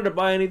 if you wanted to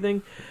buy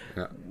anything,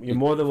 you're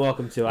more than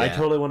welcome to. I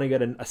totally want to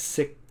get a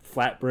sick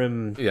flat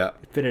brim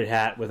fitted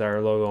hat with our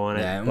logo on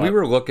it. Yeah, and we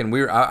were looking.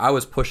 I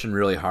was pushing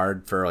really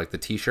hard for like the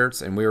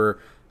t-shirts, and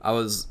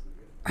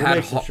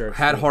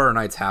had Horror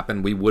Nights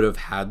happen, we would have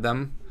had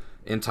them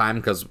in time,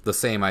 because the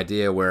same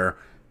idea where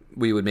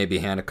we would maybe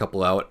hand a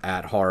couple out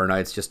at Horror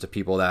Nights just to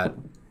people that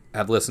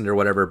have listened or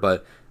whatever,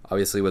 but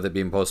obviously with it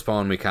being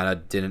postponed, we kind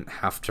of didn't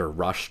have to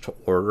rush to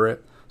order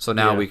it. So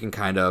now we can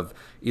kind of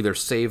either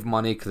save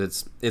money,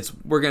 because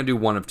we're going to do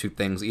one of two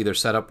things: either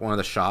set up one of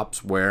the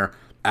shops where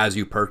as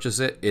you purchase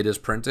it is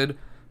printed,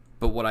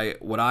 but what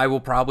I will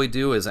probably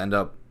do is end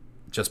up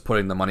just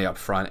putting the money up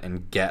front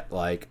and get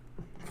like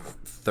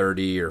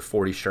 30 or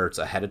 40 shirts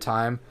ahead of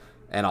time,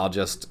 and I'll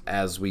just,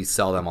 as we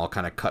sell them, I'll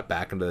kind of cut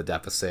back into the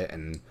deficit,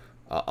 and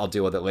I'll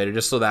deal with it later,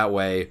 just so that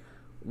way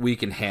we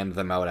can hand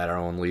them out at our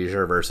own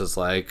leisure versus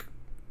like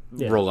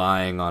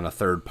relying on a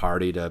third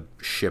party to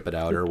ship it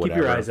out or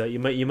whatever. Keep your eyes out.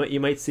 You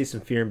might see some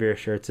Fear and Beer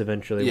shirts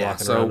eventually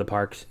walking around the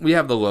parks. We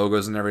have the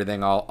logos and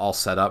everything all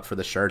set up for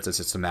the shirts. It's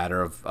just a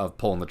matter of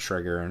pulling the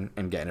trigger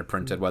and getting it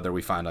printed, whether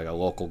we find like a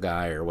local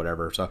guy or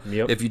whatever. So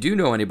if you do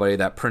know anybody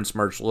that prints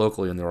merch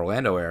locally in the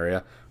Orlando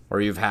area, or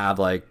you've had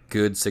like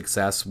good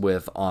success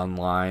with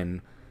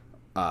online,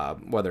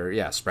 whether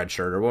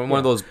Spreadshirt or one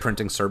of those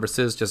printing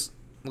services, just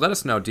let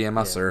us know, DM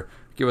us or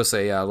give us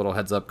a little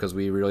heads up, because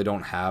we really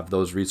don't have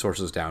those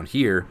resources down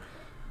here.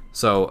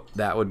 So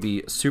that would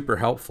be super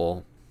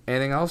helpful.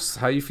 Anything else?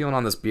 How are you feeling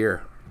on this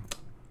beer?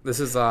 This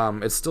is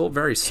it's still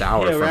very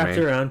sour for me. Wrapped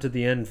around to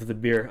the end for the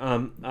beer.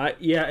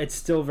 It's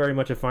still very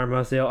much a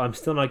farmhouse ale. I'm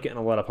still not getting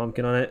a lot of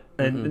pumpkin on it,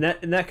 and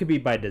that could be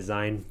by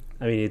design.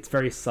 I mean, it's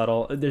very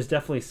subtle. There's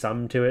definitely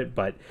some to it,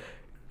 but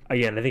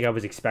again, I think I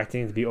was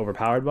expecting it to be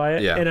overpowered by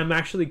it, and I'm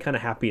actually kind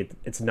of happy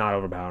it's not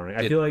overpowering.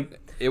 I feel like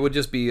it would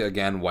just be,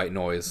 again, white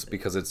noise,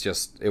 because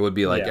it would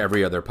be like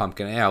every other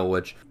pumpkin ale,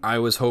 which I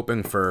was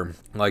hoping for,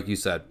 like you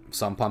said,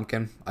 some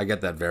pumpkin. I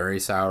get that very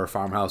sour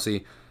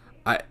farmhousey.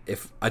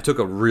 If I took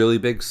a really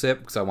big sip,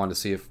 because I wanted to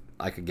see if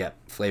I could get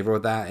flavor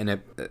with that,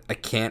 and I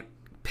can't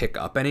pick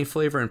up any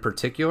flavor in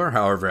particular.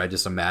 However, I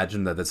just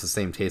imagine that it's the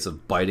same taste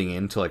of biting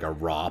into like a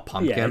raw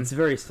pumpkin. Yeah, it's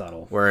very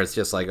subtle. Where it's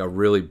just like a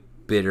really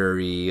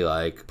bittery,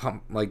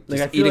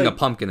 eating a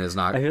pumpkin is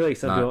not. I feel like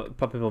some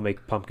people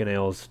make pumpkin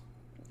ales,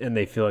 and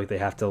they feel like they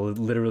have to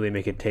literally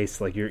make it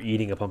taste like you're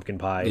eating a pumpkin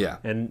pie. Yeah.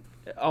 And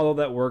although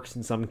that works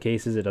in some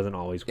cases, it doesn't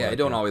always work. Yeah, I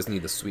don't always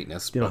need the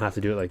sweetness. You don't have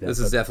to do it like that. This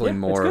is definitely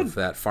more of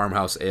that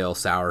farmhouse ale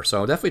sour.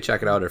 So definitely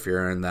check it out if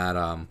you're in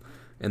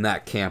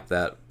that camp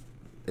that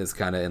is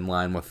kind of in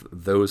line with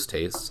those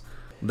tastes.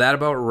 That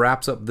about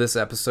wraps up this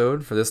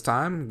episode for this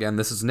time. Again,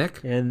 this is Nick.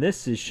 And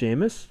this is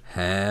Seamus.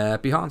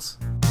 Happy Hans.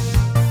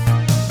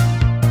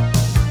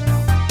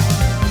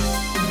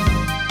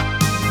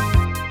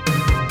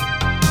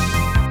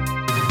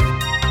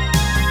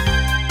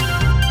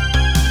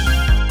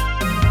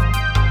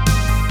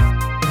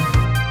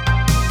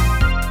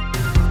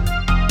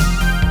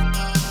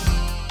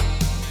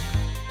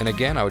 And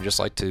again, I would just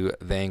like to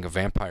thank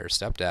Vampire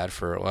Stepdad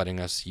for letting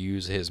us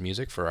use his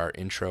music for our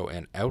intro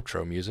and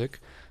outro music.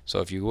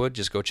 So if you would,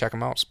 just go check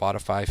him out,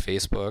 Spotify,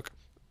 Facebook.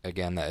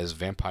 Again, that is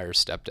Vampire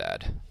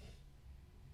Stepdad.